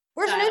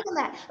 Where's the news on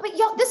that? I mean,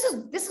 y'all, this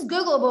is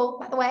Googleable,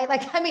 by the way.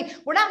 Like, I mean,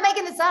 we're not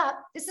making this up.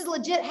 This is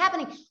legit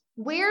happening.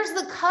 Where's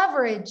the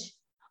coverage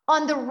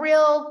on the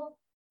real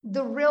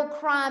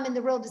crime and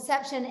the real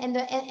deception and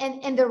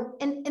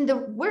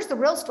where's the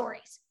real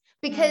stories?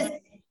 Because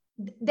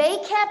they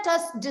kept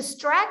us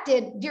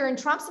distracted during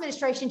Trump's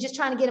administration, just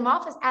trying to get him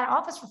out of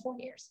office for 4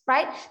 years,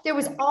 right? There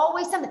was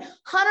always something.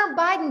 Hunter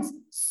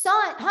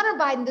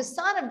Biden, the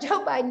son of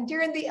Joe Biden,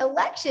 during the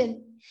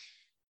election,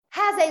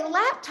 has a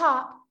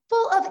laptop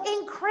full of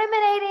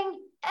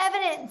incriminating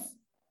evidence,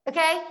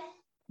 okay?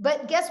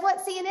 But guess what?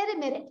 CNN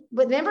admitted.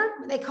 But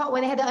remember,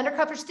 when they had the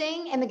undercover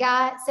sting, and the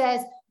guy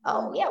says,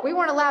 "Oh yeah, we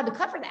weren't allowed to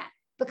cover that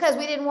because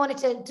we didn't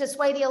want it to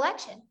sway the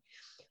election."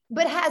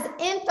 But has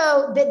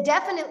info that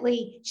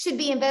definitely should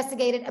be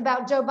investigated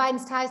about Joe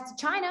Biden's ties to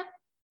China.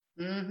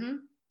 Mm-hmm.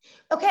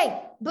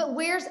 Okay, but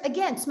where's,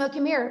 again, smoke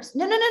and mirrors?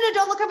 No,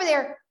 don't look over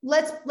there.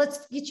 Let's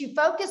get you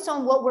focused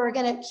on what we're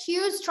going to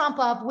accuse Trump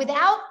of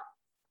without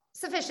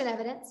sufficient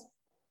evidence,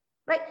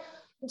 right?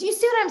 Do you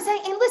see what I'm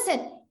saying? And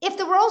listen, if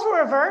the roles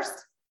were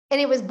reversed and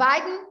it was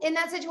Biden in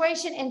that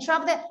situation and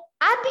Trump,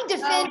 I'd be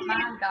defending,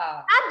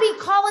 I'd be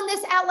calling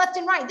this out left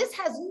and right. This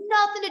has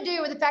nothing to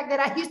do with the fact that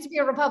I used to be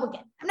a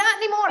Republican. I'm not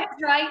anymore.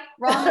 That's right.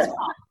 Wrong is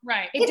wrong.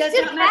 Right. It does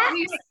not matter.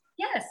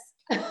 Yes.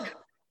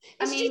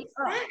 It's just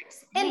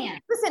facts. And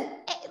listen,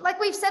 like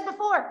we've said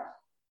before,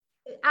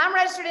 I'm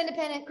registered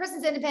independent.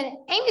 Kristen's independent.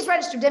 Amy's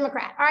registered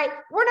Democrat. All right.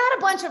 We're not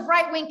a bunch of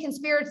right-wing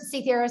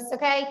conspiracy theorists.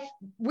 Okay.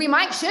 We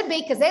should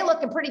be, because they're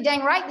looking pretty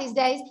dang right these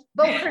days,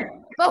 but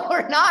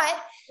we're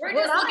not. We're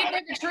just looking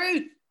for the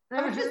truth.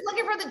 We're just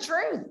looking for the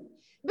truth.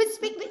 But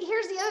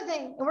here's the other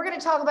thing, and we're going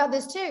to talk about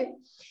this too.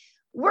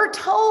 We're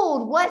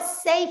told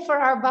what's safe for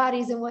our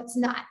bodies and what's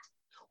not.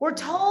 We're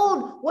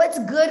told what's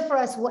good for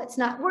us, what's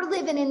not. We're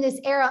living in this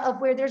era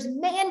of where there's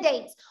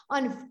mandates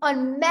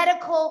on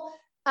medical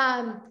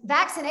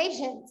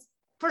vaccinations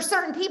for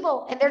certain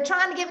people, and they're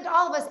trying to give it to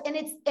all of us. And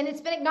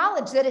it's been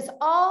acknowledged that it's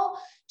all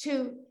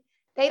to,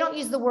 they don't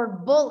use the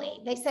word bully.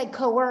 They say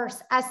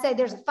coerce. I say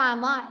there's a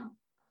fine line.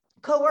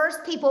 Coerce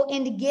people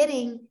into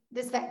getting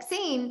this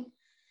vaccine.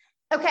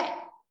 Okay.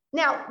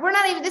 Now,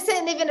 this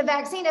isn't even a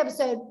vaccine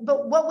episode,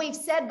 but what we've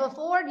said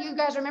before, do you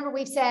guys remember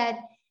we've said,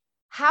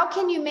 how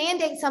can you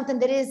mandate something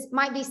that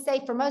might be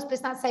safe for most, but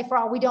it's not safe for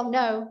all? We don't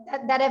know.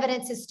 That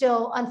evidence is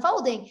still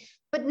unfolding,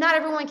 but not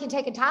everyone can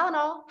take a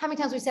Tylenol. How many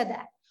times we said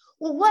that?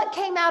 Well, what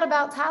came out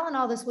about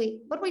Tylenol this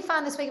week? What did we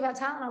find this week about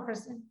Tylenol,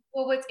 Kristen?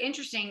 Well, what's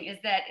interesting is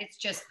that it's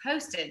just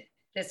posted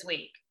this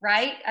week,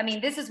 right? I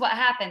mean, this is what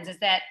happens is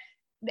that,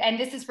 and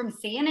this is from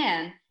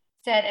CNN,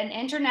 said an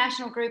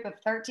international group of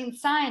 13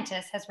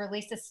 scientists has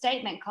released a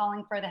statement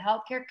calling for the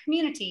healthcare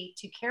community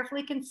to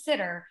carefully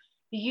consider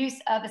the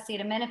use of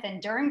acetaminophen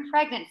during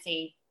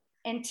pregnancy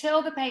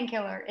until the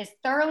painkiller is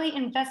thoroughly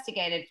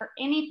investigated for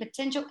any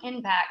potential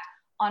impact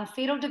on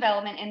fetal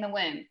development in the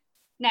womb.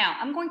 Now,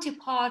 I'm going to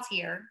pause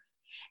here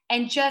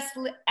and just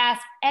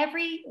ask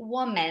every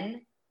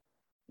woman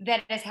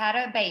that has had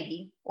a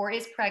baby or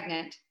is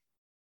pregnant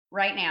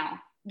right now,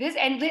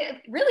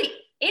 really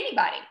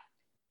anybody,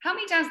 how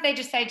many times they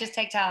just say, just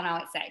take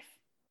Tylenol, it's safe.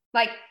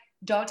 Like,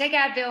 don't take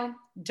Advil,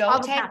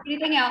 don't take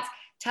anything else.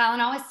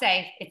 Tylenol is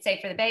safe. It's safe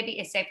for the baby.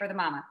 It's safe for the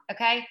mama.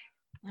 Okay.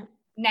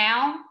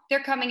 Now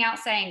they're coming out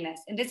saying this,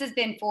 and this has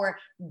been for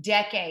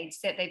decades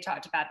that they've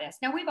talked about this.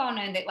 Now we've all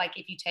known that, like,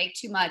 if you take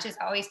too much, it's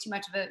always too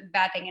much of a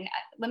bad thing. And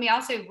let me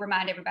also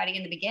remind everybody,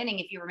 in the beginning,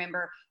 if you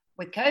remember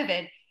with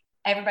COVID,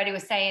 everybody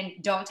was saying,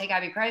 don't take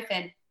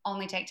ibuprofen,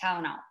 only take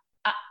Tylenol.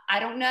 I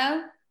don't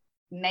know.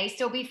 May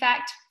still be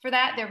fact for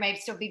that. There may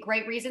still be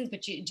great reasons,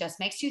 but it just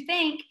makes you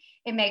think.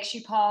 It makes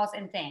you pause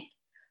and think.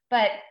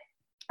 But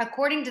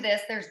according to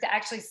this, there's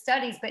actually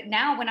studies. But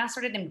now when I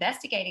started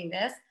investigating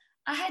this,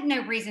 I had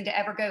no reason to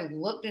ever go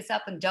look this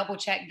up and double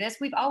check this.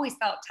 We've always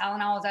thought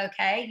Tylenol is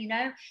okay. You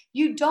know,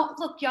 you don't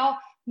look, y'all,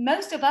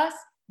 most of us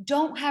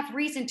don't have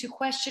reason to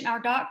question our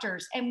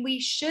doctors, and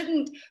we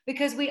shouldn't,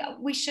 because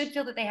we should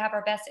feel that they have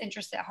our best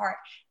interests at heart.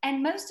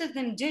 And most of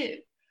them do.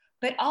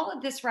 But all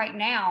of this right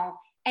now,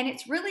 and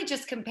it's really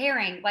just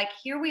comparing, like,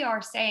 here we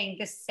are saying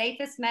the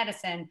safest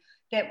medicine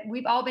that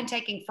we've all been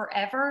taking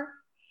forever,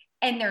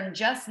 and they're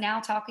just now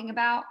talking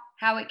about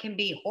how it can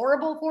be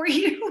horrible for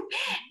you.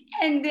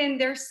 And then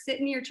they're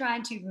sitting here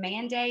trying to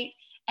mandate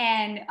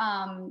and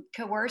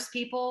coerce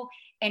people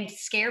and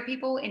scare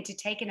people into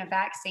taking a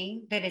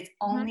vaccine that has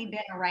only been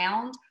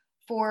around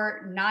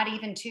for not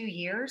even 2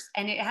 years.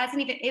 And it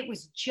hasn't even, it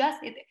was just,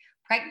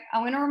 I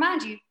want to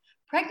remind you,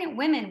 pregnant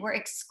women were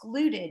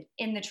excluded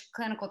in the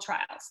clinical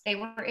trials. They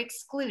were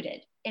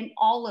excluded in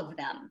all of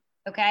them,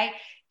 okay?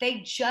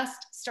 They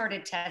just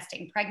started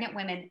testing pregnant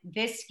women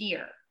this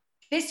year.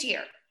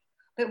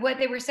 But what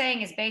they were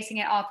saying is basing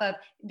it off of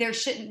there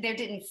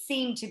didn't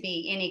seem to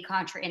be any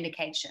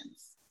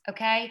contraindications,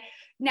 okay?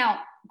 Now,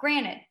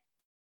 granted,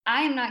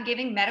 I am not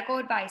giving medical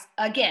advice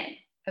again,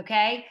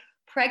 okay?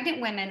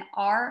 Pregnant women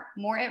are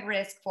more at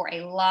risk for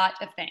a lot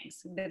of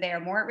things. They are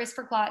more at risk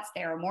for clots.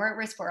 They are more at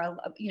risk for,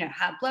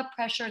 high blood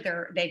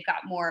pressure. They've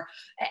got more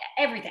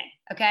everything,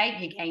 okay?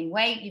 You gain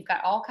weight. You've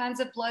got all kinds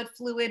of blood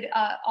fluid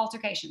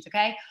altercations,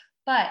 okay?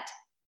 But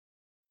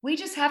we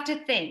just have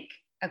to think,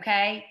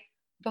 okay?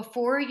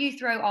 before you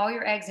throw all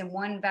your eggs in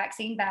one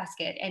vaccine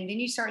basket, and then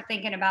you start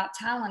thinking about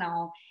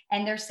Tylenol,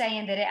 and they're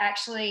saying that it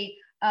actually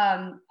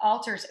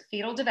alters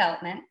fetal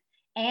development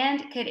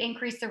and could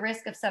increase the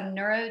risk of some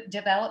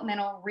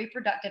neurodevelopmental,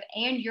 reproductive,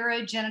 and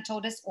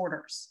urogenital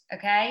disorders.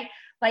 Okay,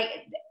 like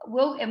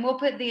we'll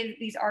put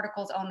these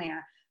articles on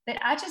there, but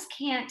I just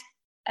can't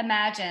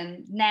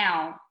imagine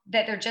now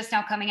that they're just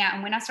now coming out.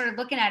 And when I started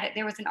looking at it,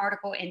 there was an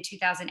article in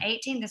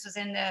 2018. This was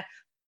in the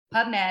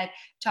PubMed,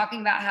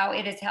 talking about how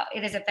it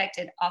has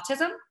affected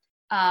autism,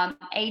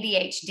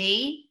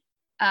 ADHD,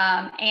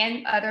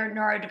 and other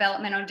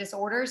neurodevelopmental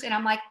disorders. And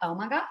I'm like, oh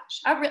my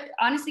gosh,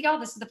 honestly, y'all,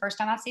 this is the first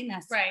time I've seen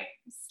this. Right.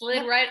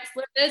 Slid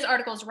those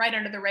articles right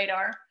under the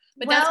radar.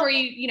 But that's where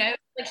you know,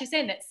 like she's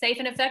saying, that safe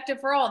and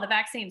effective for all, the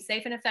vaccine,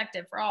 safe and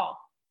effective for all.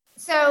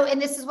 So, and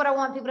this is what I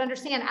want people to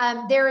understand.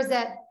 There is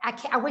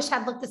I wish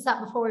I'd looked this up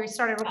before we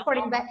started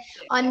recording, but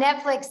on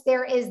Netflix,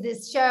 there is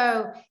this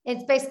show.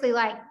 It's basically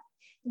like,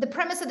 the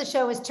premise of the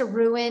show is to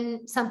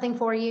ruin something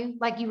for you.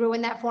 Like, you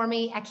ruined that for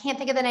me. I can't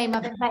think of the name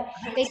of it, but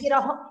they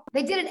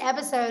did an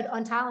episode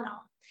on Tylenol,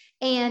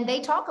 and they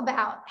talk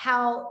about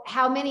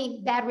how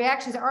many bad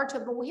reactions there are to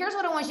it. But here's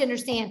what I want you to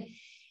understand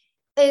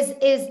is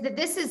that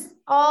this is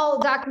all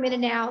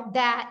documented now,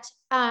 that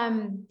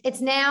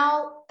it's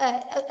now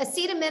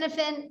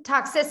acetaminophen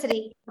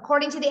toxicity,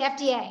 according to the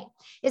FDA,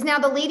 is now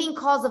the leading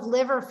cause of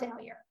liver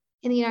failure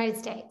in the United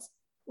States.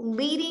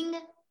 Leading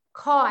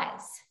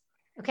cause,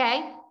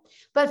 okay?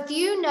 But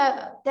few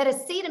know that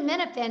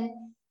acetaminophen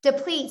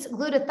depletes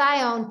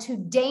glutathione to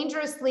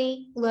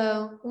dangerously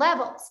low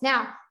levels.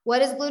 Now,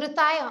 what is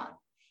glutathione?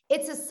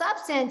 It's a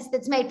substance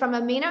that's made from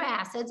amino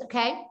acids,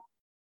 okay?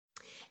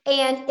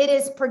 And it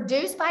is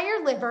produced by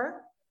your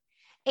liver,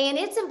 and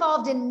it's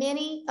involved in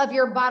many of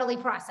your bodily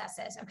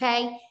processes,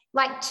 okay?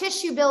 Like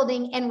tissue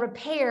building and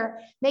repair,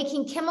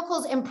 making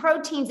chemicals and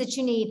proteins that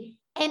you need,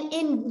 and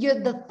in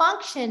the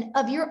function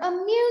of your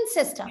immune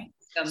system.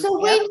 So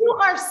when you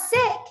are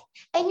sick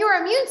and your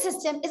immune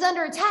system is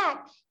under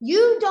attack,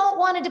 you don't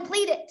want to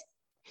deplete it.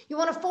 You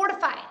want to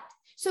fortify it.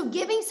 So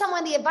giving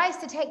someone the advice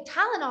to take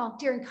Tylenol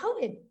during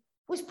COVID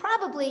was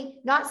probably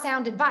not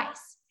sound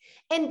advice.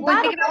 And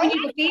by the way, when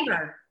you have a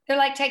fever, they're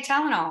like, take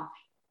Tylenol.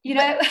 You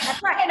know,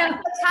 that's right.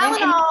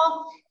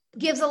 Tylenol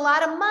gives a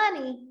lot of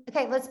money.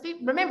 Okay,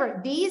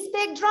 remember, these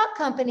big drug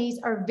companies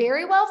are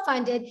very well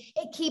funded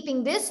at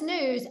keeping this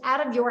news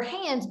out of your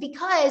hands,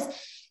 because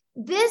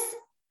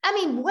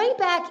way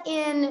back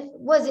in,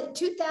 was it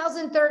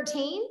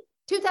 2013?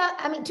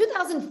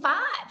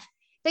 2005,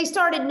 they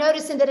started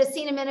noticing that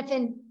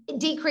acetaminophen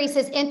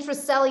decreases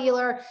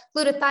intracellular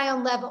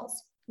glutathione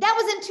levels. That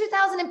was in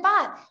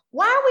 2005.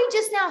 Why are we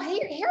just now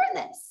hearing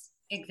this?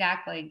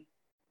 Exactly.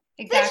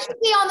 This should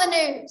be on the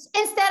news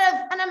instead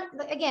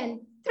of,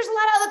 again, there's a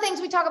lot of other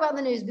things we talk about in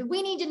the news, but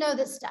we need to know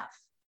this stuff.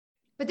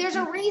 But there's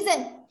a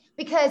reason,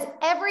 because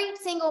every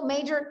single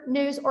major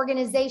news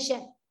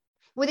organization,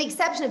 with the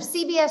exception of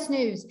CBS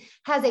News,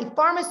 has a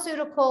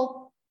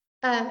pharmaceutical,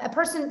 a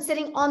person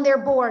sitting on their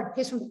board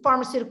who's from the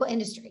pharmaceutical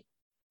industry.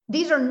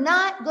 These are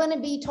not going to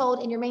be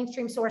told in your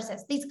mainstream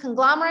sources. These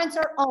conglomerates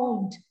are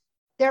owned.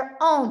 They're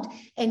owned.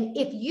 And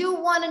if you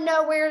want to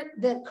know where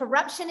the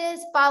corruption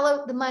is,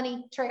 follow the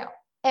money trail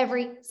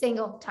every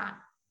single time.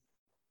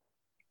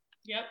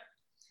 Yep.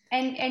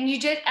 And you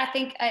just, I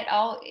think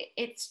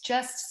it's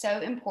just so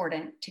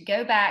important to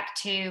go back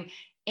to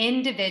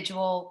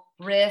individual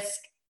risk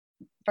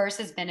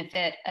versus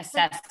benefit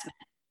assessment.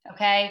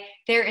 Okay.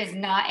 There is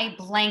not a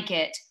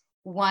blanket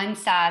one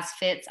size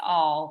fits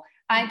all.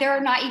 There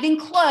are not even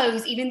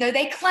clothes, even though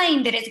they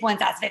claim that it's one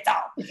size fits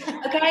all.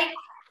 Okay.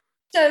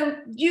 So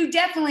you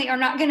definitely are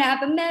not going to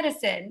have a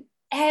medicine.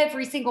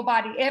 Every single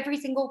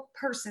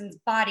person's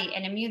body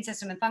and immune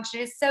system and function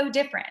is so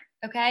different.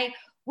 Okay.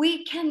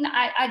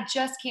 I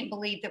just can't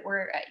believe that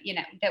we're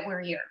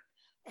here.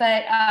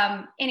 But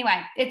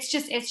anyway, it's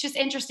just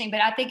interesting,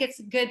 but I think it's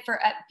good for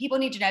people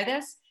need to know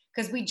this,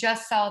 because we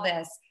just saw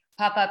this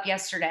pop up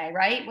yesterday,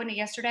 right? Wasn't it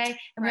yesterday?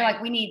 And we're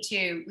like, we need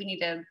to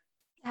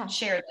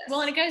share this.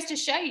 Well, and it goes to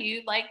show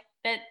you like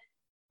that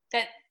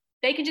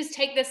they can just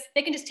take this,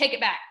 they can just take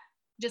it back.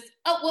 Just,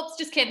 oh, whoops,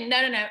 just kidding.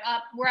 No.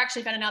 We're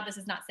actually finding out this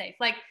is not safe.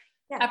 Like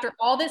after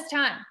all this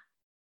time.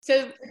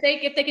 So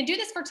if they can do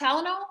this for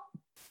Tylenol,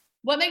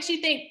 what makes you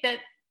think that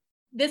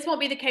this won't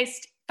be the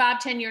case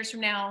 5-10 years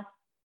from now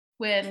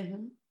with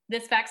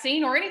this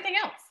vaccine or anything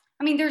else?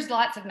 I mean, there's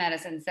lots of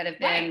medicines that have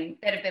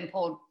been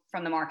pulled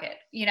from the market,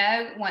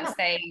 once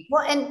they.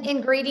 Well, and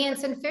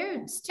ingredients and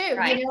foods too,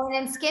 right.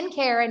 And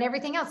skincare and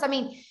everything else. I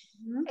mean,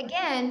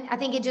 again, I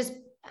think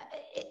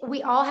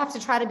we all have to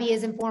try to be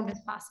as informed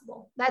as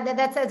possible.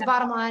 That's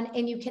bottom line.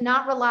 And you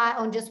cannot rely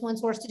on just one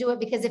source to do it,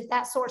 because if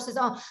that source is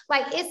on,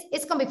 like,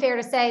 it's going to be fair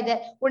to say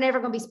that we're never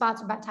going to be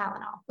sponsored by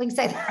Tylenol. We can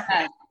say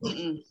that.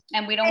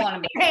 And we don't want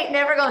to be. They ain't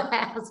never going to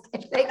ask.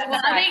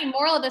 I think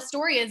moral of the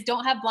story is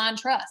don't have blind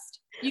trust.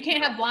 You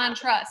can't have blind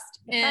trust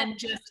in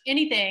just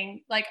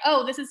anything. Like,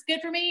 oh, this is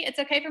good for me. It's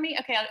okay for me.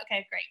 Okay,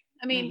 great.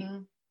 I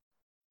mean,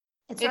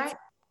 it's right.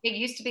 It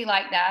used to be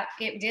like that.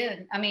 It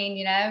did. I mean,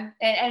 you know,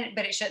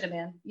 but it shouldn't have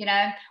been, you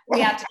know,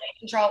 we have to take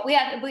control. We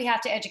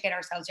have to educate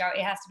ourselves, y'all.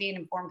 It has to be an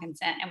informed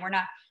consent. And when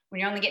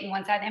you're only getting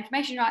one side of the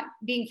information, you're not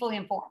being fully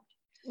informed.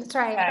 That's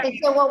right. And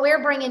so what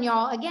we're bringing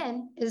y'all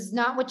again is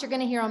not what you're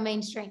going to hear on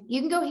mainstream.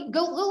 You can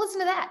go listen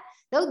to that.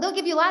 They'll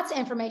give you lots of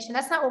information.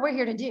 That's not what we're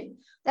here to do.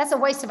 That's a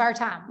waste of our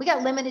time. We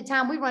got limited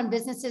time. We run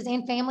businesses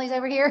and families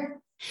over here.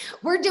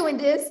 We're doing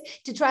this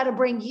to try to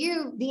bring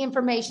you the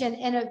information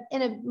in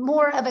a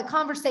more of a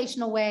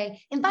conversational way,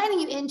 inviting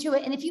you into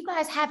it. And if you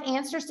guys have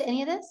answers to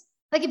any of this,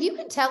 like if you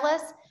can tell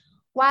us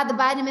why the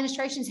Biden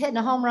administration is hitting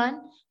a home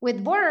run with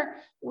the border,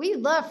 we'd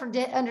love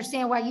to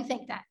understand why you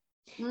think that.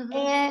 Mm-hmm.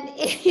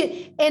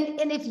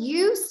 And if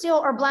you still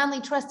are blindly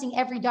trusting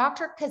every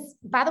doctor, because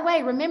by the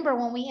way, remember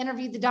when we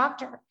interviewed the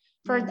doctor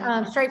for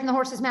Straight from the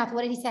Horse's Mouth,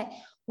 what did he say?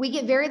 We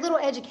get very little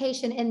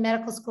education in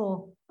medical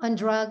school on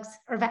drugs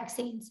or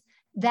vaccines.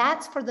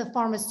 That's for the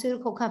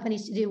pharmaceutical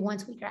companies to do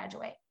once we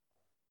graduate.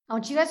 I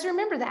want you guys to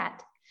remember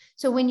that.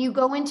 So when you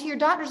go into your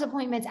doctor's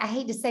appointments, I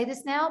hate to say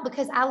this now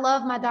because I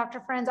love my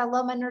doctor friends. I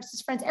love my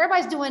nurses friends.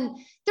 Everybody's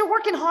they're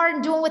working hard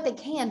and doing what they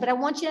can, but I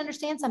want you to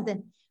understand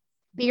something.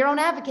 Be your own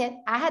advocate.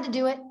 I had to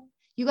do it.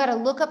 You got to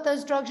look up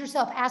those drugs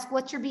yourself. Ask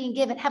what you're being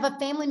given. Have a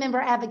family member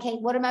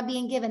advocate. What am I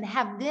being given?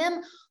 Have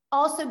them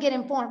also get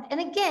informed.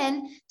 And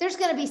again, there's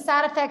going to be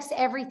side effects to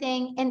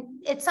everything. And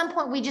at some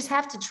point, we just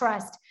have to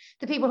trust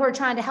the people who are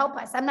trying to help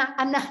us. I'm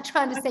not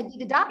trying to say be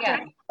the doctor,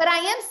 but I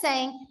am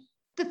saying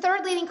the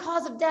third leading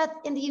cause of death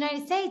in the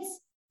United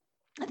States,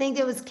 I think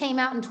came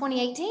out in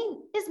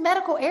 2018, is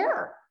medical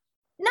error.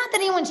 Not that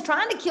anyone's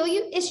trying to kill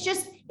you. It's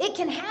just, it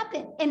can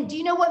happen. And do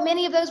you know what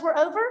many of those were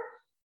over?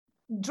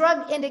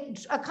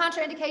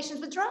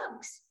 Contraindications with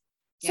drugs.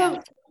 So,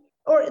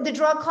 or the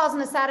drug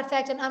causing a side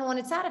effect, an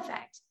unwanted side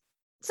effect.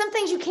 Some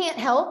things you can't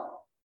help,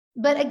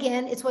 but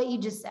again, it's what you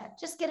just said.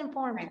 Just get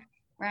informed.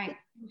 Right.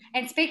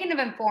 And speaking of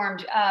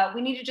informed,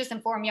 we need to just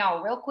inform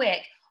y'all real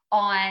quick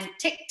on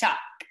TikTok.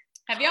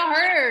 Have y'all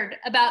heard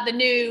about the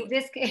new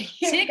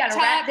TikTok? Got to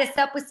wrap this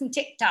up with some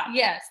TikTok.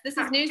 Yes, this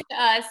is news to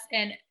us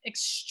and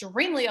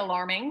extremely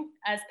alarming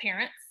as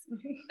parents.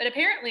 But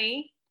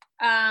apparently,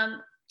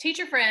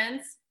 teacher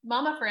friends,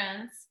 mama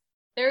friends,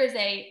 there is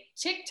a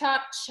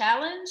TikTok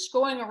challenge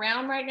going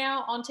around right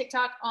now on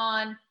TikTok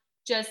on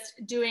just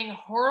doing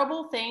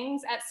horrible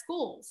things at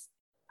schools.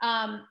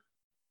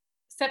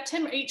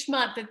 September, each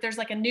month, that there's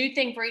like a new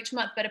thing for each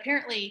month, but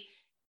apparently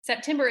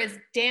September is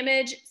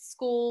damage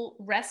school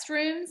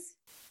restrooms.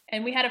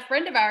 And we had a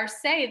friend of ours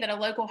say that a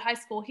local high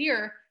school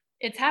here,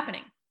 it's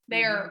happening.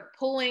 They are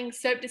pulling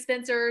soap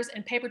dispensers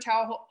and paper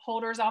towel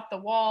holders off the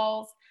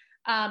walls.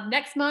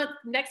 Next month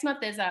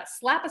is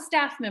slap a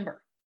staff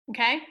member.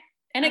 Okay.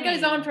 And it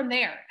goes on from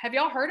there. Have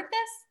y'all heard of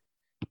this?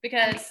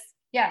 Because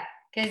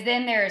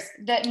then there's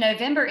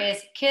November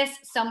is kiss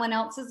someone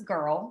else's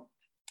girl.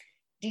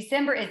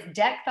 December is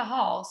deck the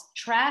halls,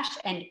 trash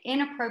and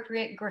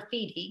inappropriate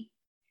graffiti.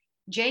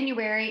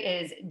 January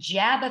is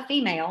jab a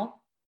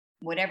female,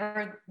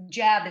 whatever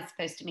jab is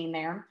supposed to mean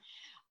there.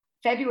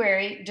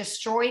 February,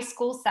 destroy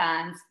school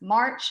signs.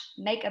 March,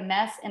 make a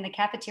mess in the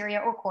cafeteria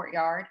or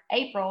courtyard.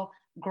 April,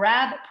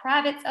 grab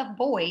privates of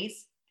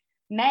boys.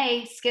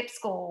 May, skip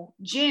school.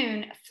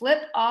 June,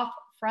 flip off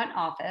front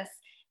office.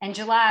 And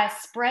July,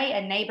 spray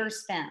a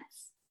neighbor's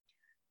fence.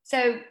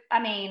 So,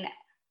 I mean,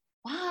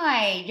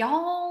 why,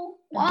 y'all?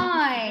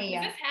 Why?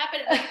 Does this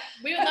happen? Like,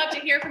 we would love to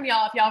hear from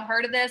y'all if y'all have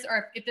heard of this,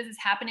 or if this is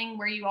happening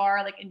where you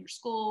are, like in your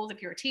schools,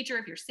 if you're a teacher,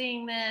 if you're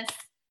seeing this.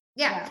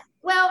 Yeah.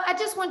 Well, I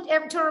just want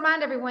to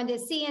remind everyone that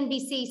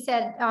CNBC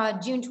said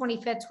June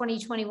 25th,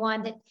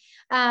 2021, that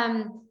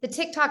the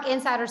TikTok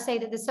insiders say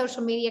that the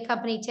social media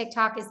company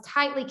TikTok is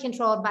tightly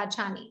controlled by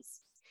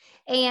Chinese.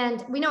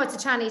 And we know it's a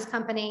Chinese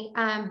company,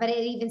 but it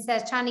even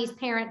says Chinese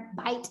parent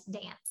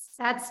ByteDance.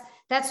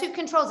 That's who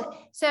controls it.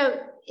 So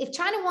if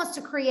China wants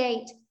to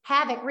wreak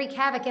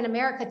havoc in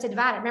America to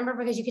divide it, remember,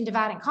 because you can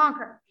divide and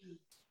conquer,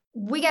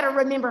 we got to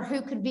remember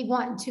who could be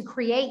wanting to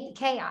create the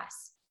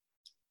chaos.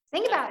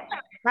 Think about it,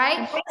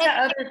 right? What's the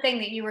other thing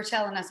that you were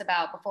telling us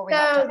about before we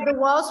the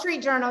Wall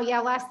Street Journal,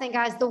 last thing,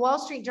 guys, the Wall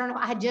Street Journal,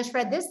 I had just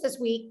read this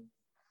week,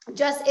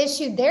 just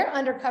issued their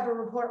undercover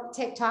report with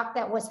TikTok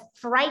that was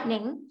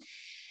frightening.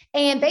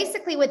 And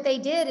basically what they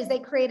did is they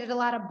created a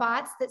lot of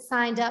bots that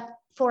signed up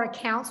for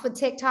accounts with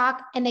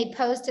TikTok, and they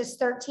posed as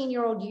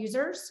 13-year-old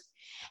users.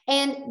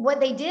 And what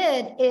they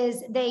did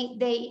is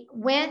they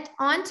went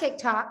on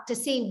TikTok to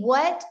see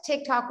what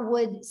TikTok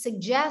would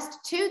suggest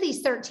to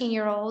these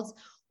 13-year-olds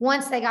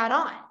once they got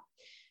on.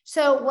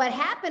 So what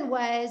happened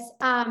was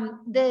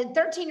the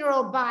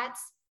 13-year-old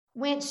bots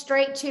went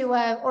straight to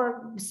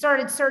or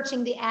started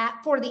searching the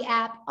app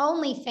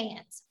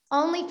OnlyFans.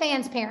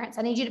 OnlyFans parents,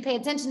 I need you to pay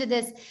attention to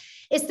this.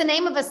 It's the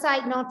name of a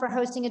site known for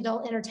hosting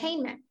adult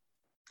entertainment.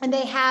 And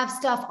they have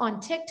stuff on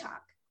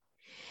TikTok.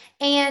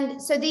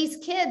 And so these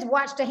kids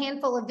watched a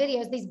handful of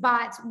videos, these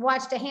bots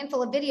watched a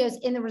handful of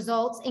videos in the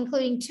results,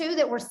 including 2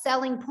 that were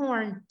selling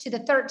porn to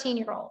the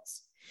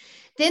 13-year-olds.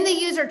 Then the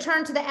user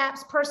turned to the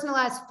app's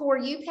personalized For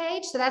You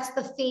page. So that's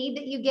the feed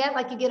that you get,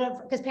 like you get,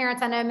 because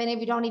parents, I know many of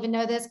you don't even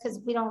know this because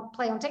we don't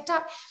play on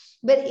TikTok,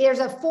 but there's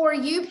a For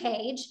You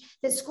page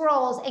that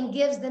scrolls and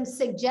gives them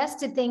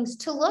suggested things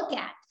to look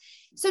at.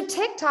 So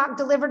TikTok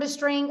delivered a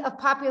string of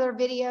popular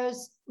videos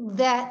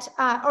that,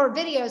 or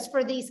videos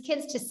for these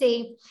kids to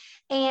see.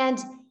 And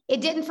it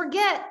didn't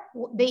forget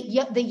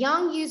the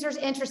young user's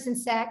interest in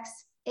sex.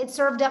 It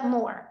served up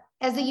more.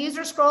 As the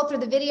user scrolled through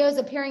the videos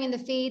appearing in the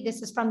feed,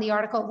 this is from the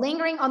article,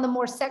 lingering on the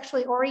more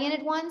sexually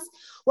oriented ones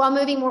while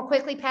moving more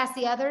quickly past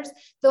the others,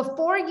 the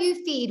For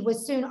You feed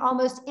was soon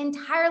almost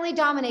entirely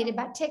dominated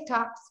by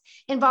TikToks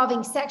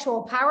involving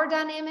sexual power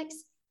dynamics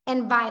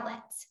and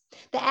violence.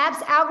 The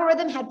app's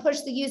algorithm had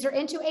pushed the user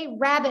into a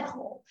rabbit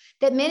hole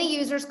that many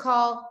users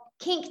call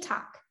kink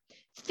talk,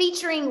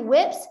 featuring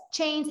whips,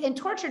 chains, and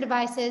torture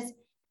devices.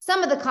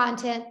 Some of the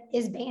content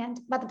is banned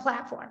by the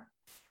platform.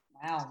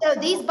 Wow. So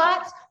these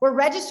bots were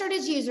registered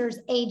as users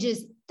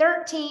ages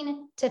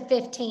 13 to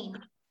 15.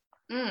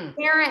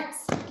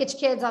 Parents, get your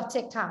kids off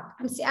TikTok.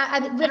 I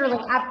literally,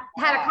 I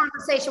had a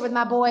conversation with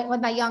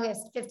my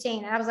youngest,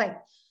 15, and I was like,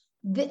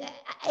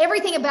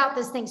 everything about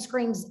this thing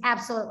screams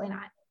absolutely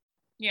not.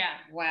 Yeah.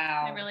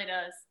 Wow. It really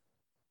does.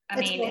 I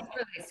mean, it's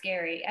really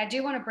scary. I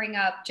do want to bring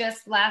up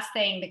just last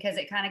thing, because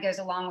it kind of goes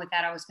along with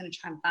that. I was going to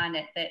try and find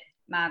it, that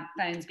my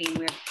phone's being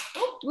weird.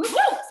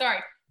 Sorry.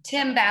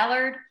 Tim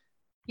Ballard,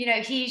 you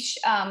know,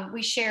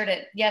 we shared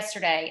it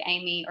yesterday,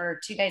 Amy, or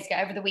 2 days ago,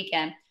 over the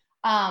weekend.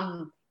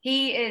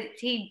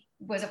 He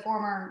was a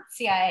former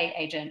CIA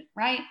agent,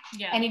 right?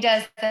 Yeah. And he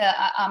does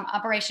the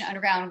Operation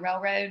Underground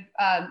Railroad.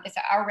 It's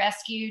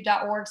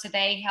ourrescue.org. So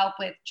they help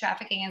with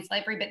trafficking and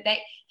slavery, but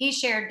he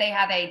shared they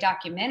have a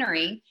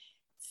documentary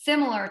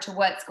similar to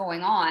what's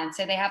going on.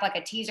 So they have like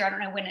a teaser. I don't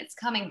know when it's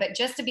coming, but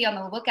just to be on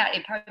the lookout,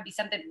 it'd probably be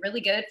something really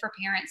good for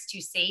parents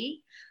to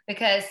see,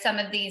 because some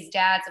of these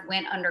dads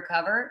went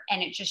undercover,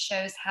 and it just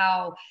shows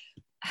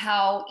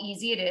how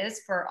easy it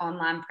is for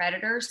online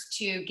predators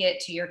to get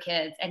to your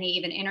kids. And he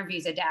even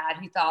interviews a dad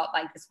who thought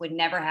like this would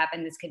never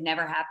happen, this could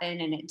never happen,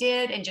 and it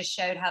did, and just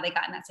showed how they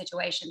got in that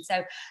situation.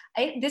 So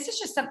this is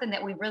just something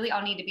that we really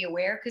all need to be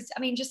aware, because I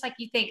mean, just like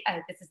you think, oh,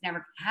 this is never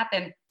going to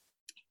happen,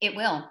 it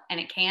will, and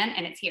it can,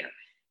 and it's here.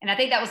 And I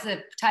think that was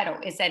the title,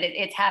 is that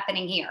it's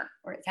happening here,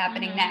 or it's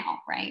happening now,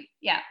 right?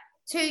 Yeah.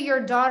 To your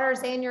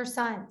daughters and your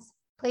sons,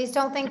 please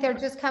don't think they're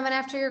just coming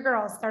after your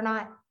girls. They're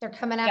not. They're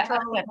coming after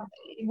all of them.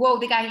 Well,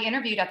 the guy he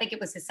interviewed, I think it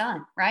was his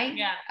son, right?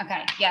 Yeah.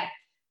 Okay. Yeah.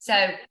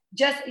 So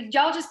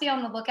y'all just be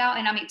on the lookout.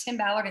 And I mean, Tim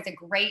Ballard is a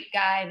great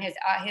guy, and his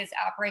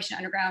Operation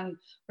Underground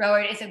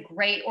Railroad is a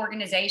great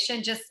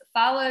organization. Just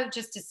follow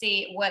just to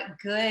see what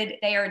good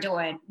they are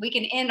doing. We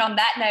can end on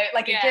that note,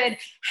 like a good,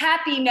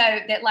 happy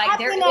note that like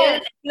there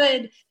is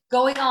good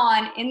going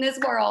on in this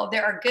world.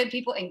 There are good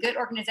people and good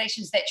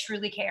organizations that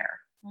truly care.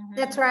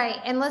 That's right.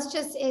 And let's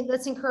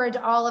encourage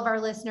all of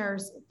our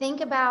listeners, think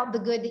about the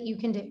good that you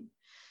can do.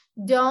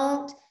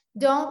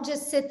 Don't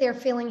just sit there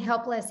feeling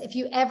helpless. If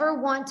you ever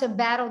want to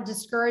battle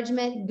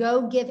discouragement,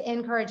 go give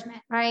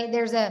encouragement, right?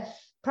 There's a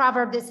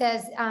proverb that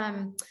says,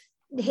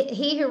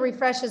 he who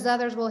refreshes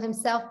others will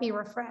himself be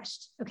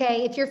refreshed.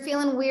 Okay. If you're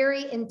feeling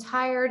weary and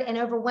tired and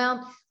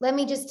overwhelmed, let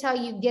me just tell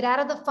you, get out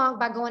of the funk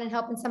by going and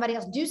helping somebody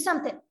else. Do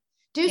something.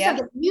 Do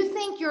something. You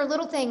think your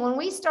little thing. When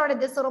we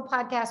started this little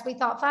podcast, we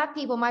thought 5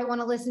 people might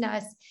want to listen to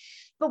us,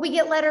 but we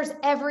get letters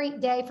every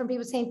day from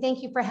people saying,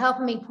 thank you for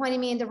helping me, pointing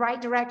me in the right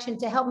direction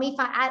to help me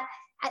find,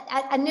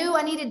 I knew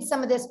I needed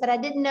some of this, but I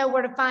didn't know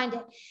where to find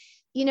it.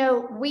 You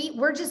know,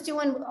 we're just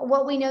doing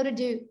what we know to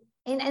do.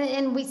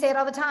 And we say it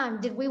all the time.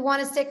 Did we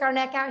want to stick our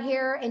neck out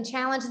here and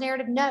challenge the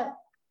narrative?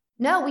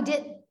 No, we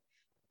didn't.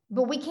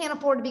 But we can't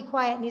afford to be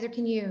quiet. Neither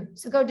can you.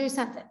 So go do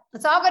something.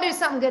 Let's all go do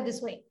something good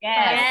this week.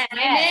 Yes.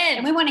 Amen.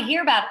 And we want to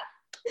hear about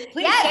it.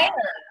 Please share.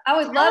 I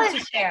would love to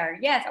share.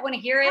 Yes, I want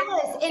to hear it.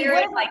 Share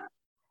it, like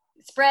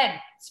spread,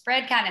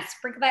 kind of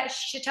sprinkle that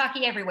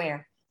shiitake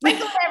everywhere.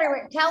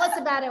 Everywhere. Tell us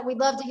about it. We'd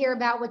love to hear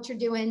about what you're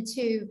doing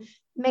to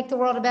make the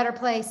world a better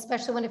place,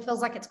 especially when it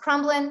feels like it's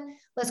crumbling.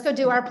 Let's go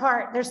do our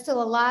part. There's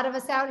still a lot of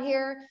us out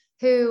here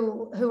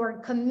who are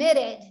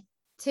committed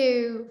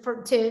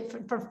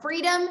for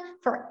freedom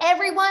for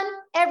everyone,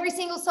 every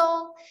single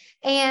soul,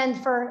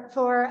 and for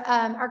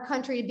our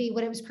country to be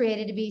what it was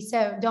created to be.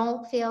 So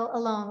don't feel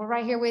alone. We're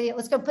right here with you.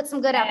 Let's go put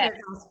some good out there,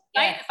 girls.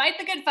 Fight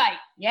the good fight.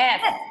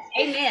 Yes.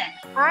 Amen.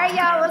 All right,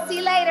 y'all. We'll see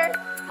you later.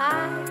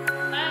 Bye.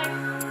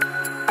 Bye.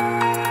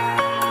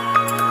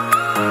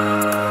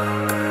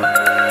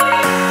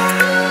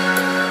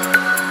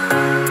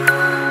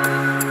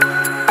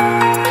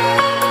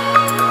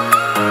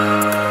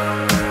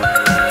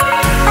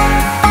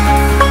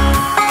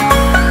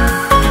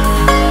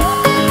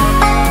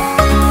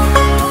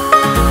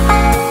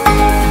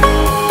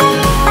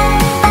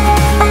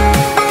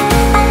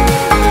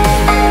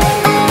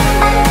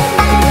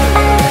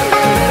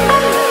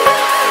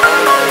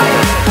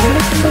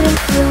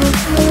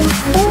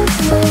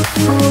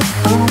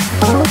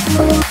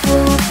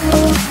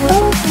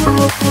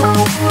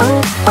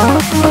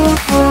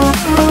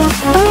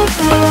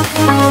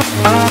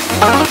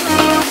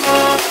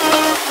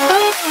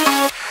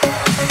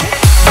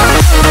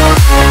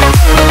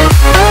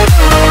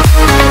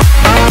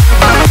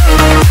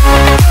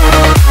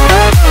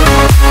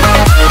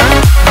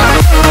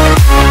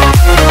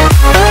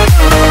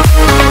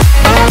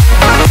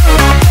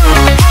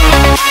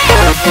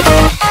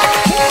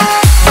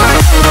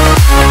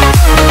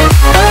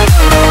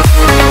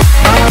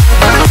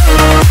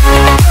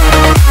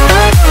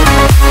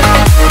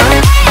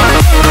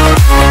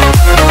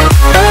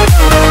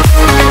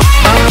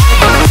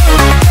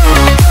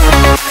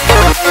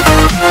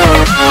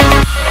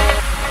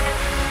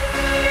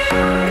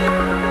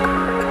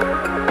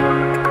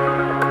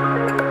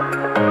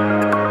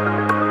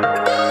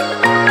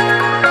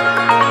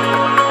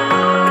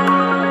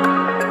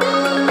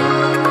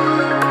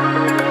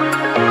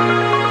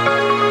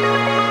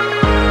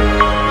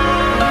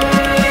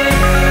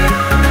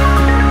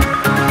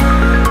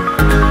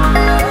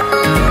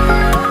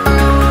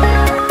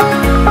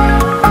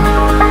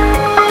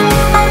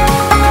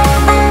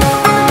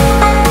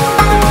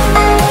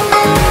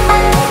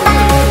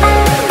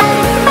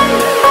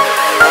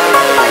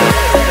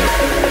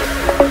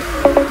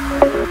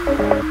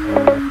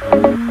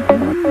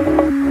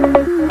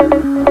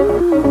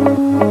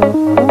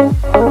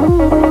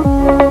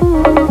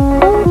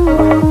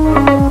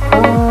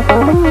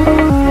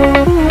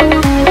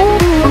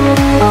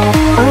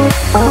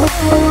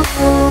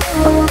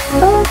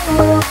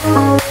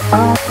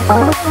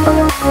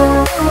 Bye.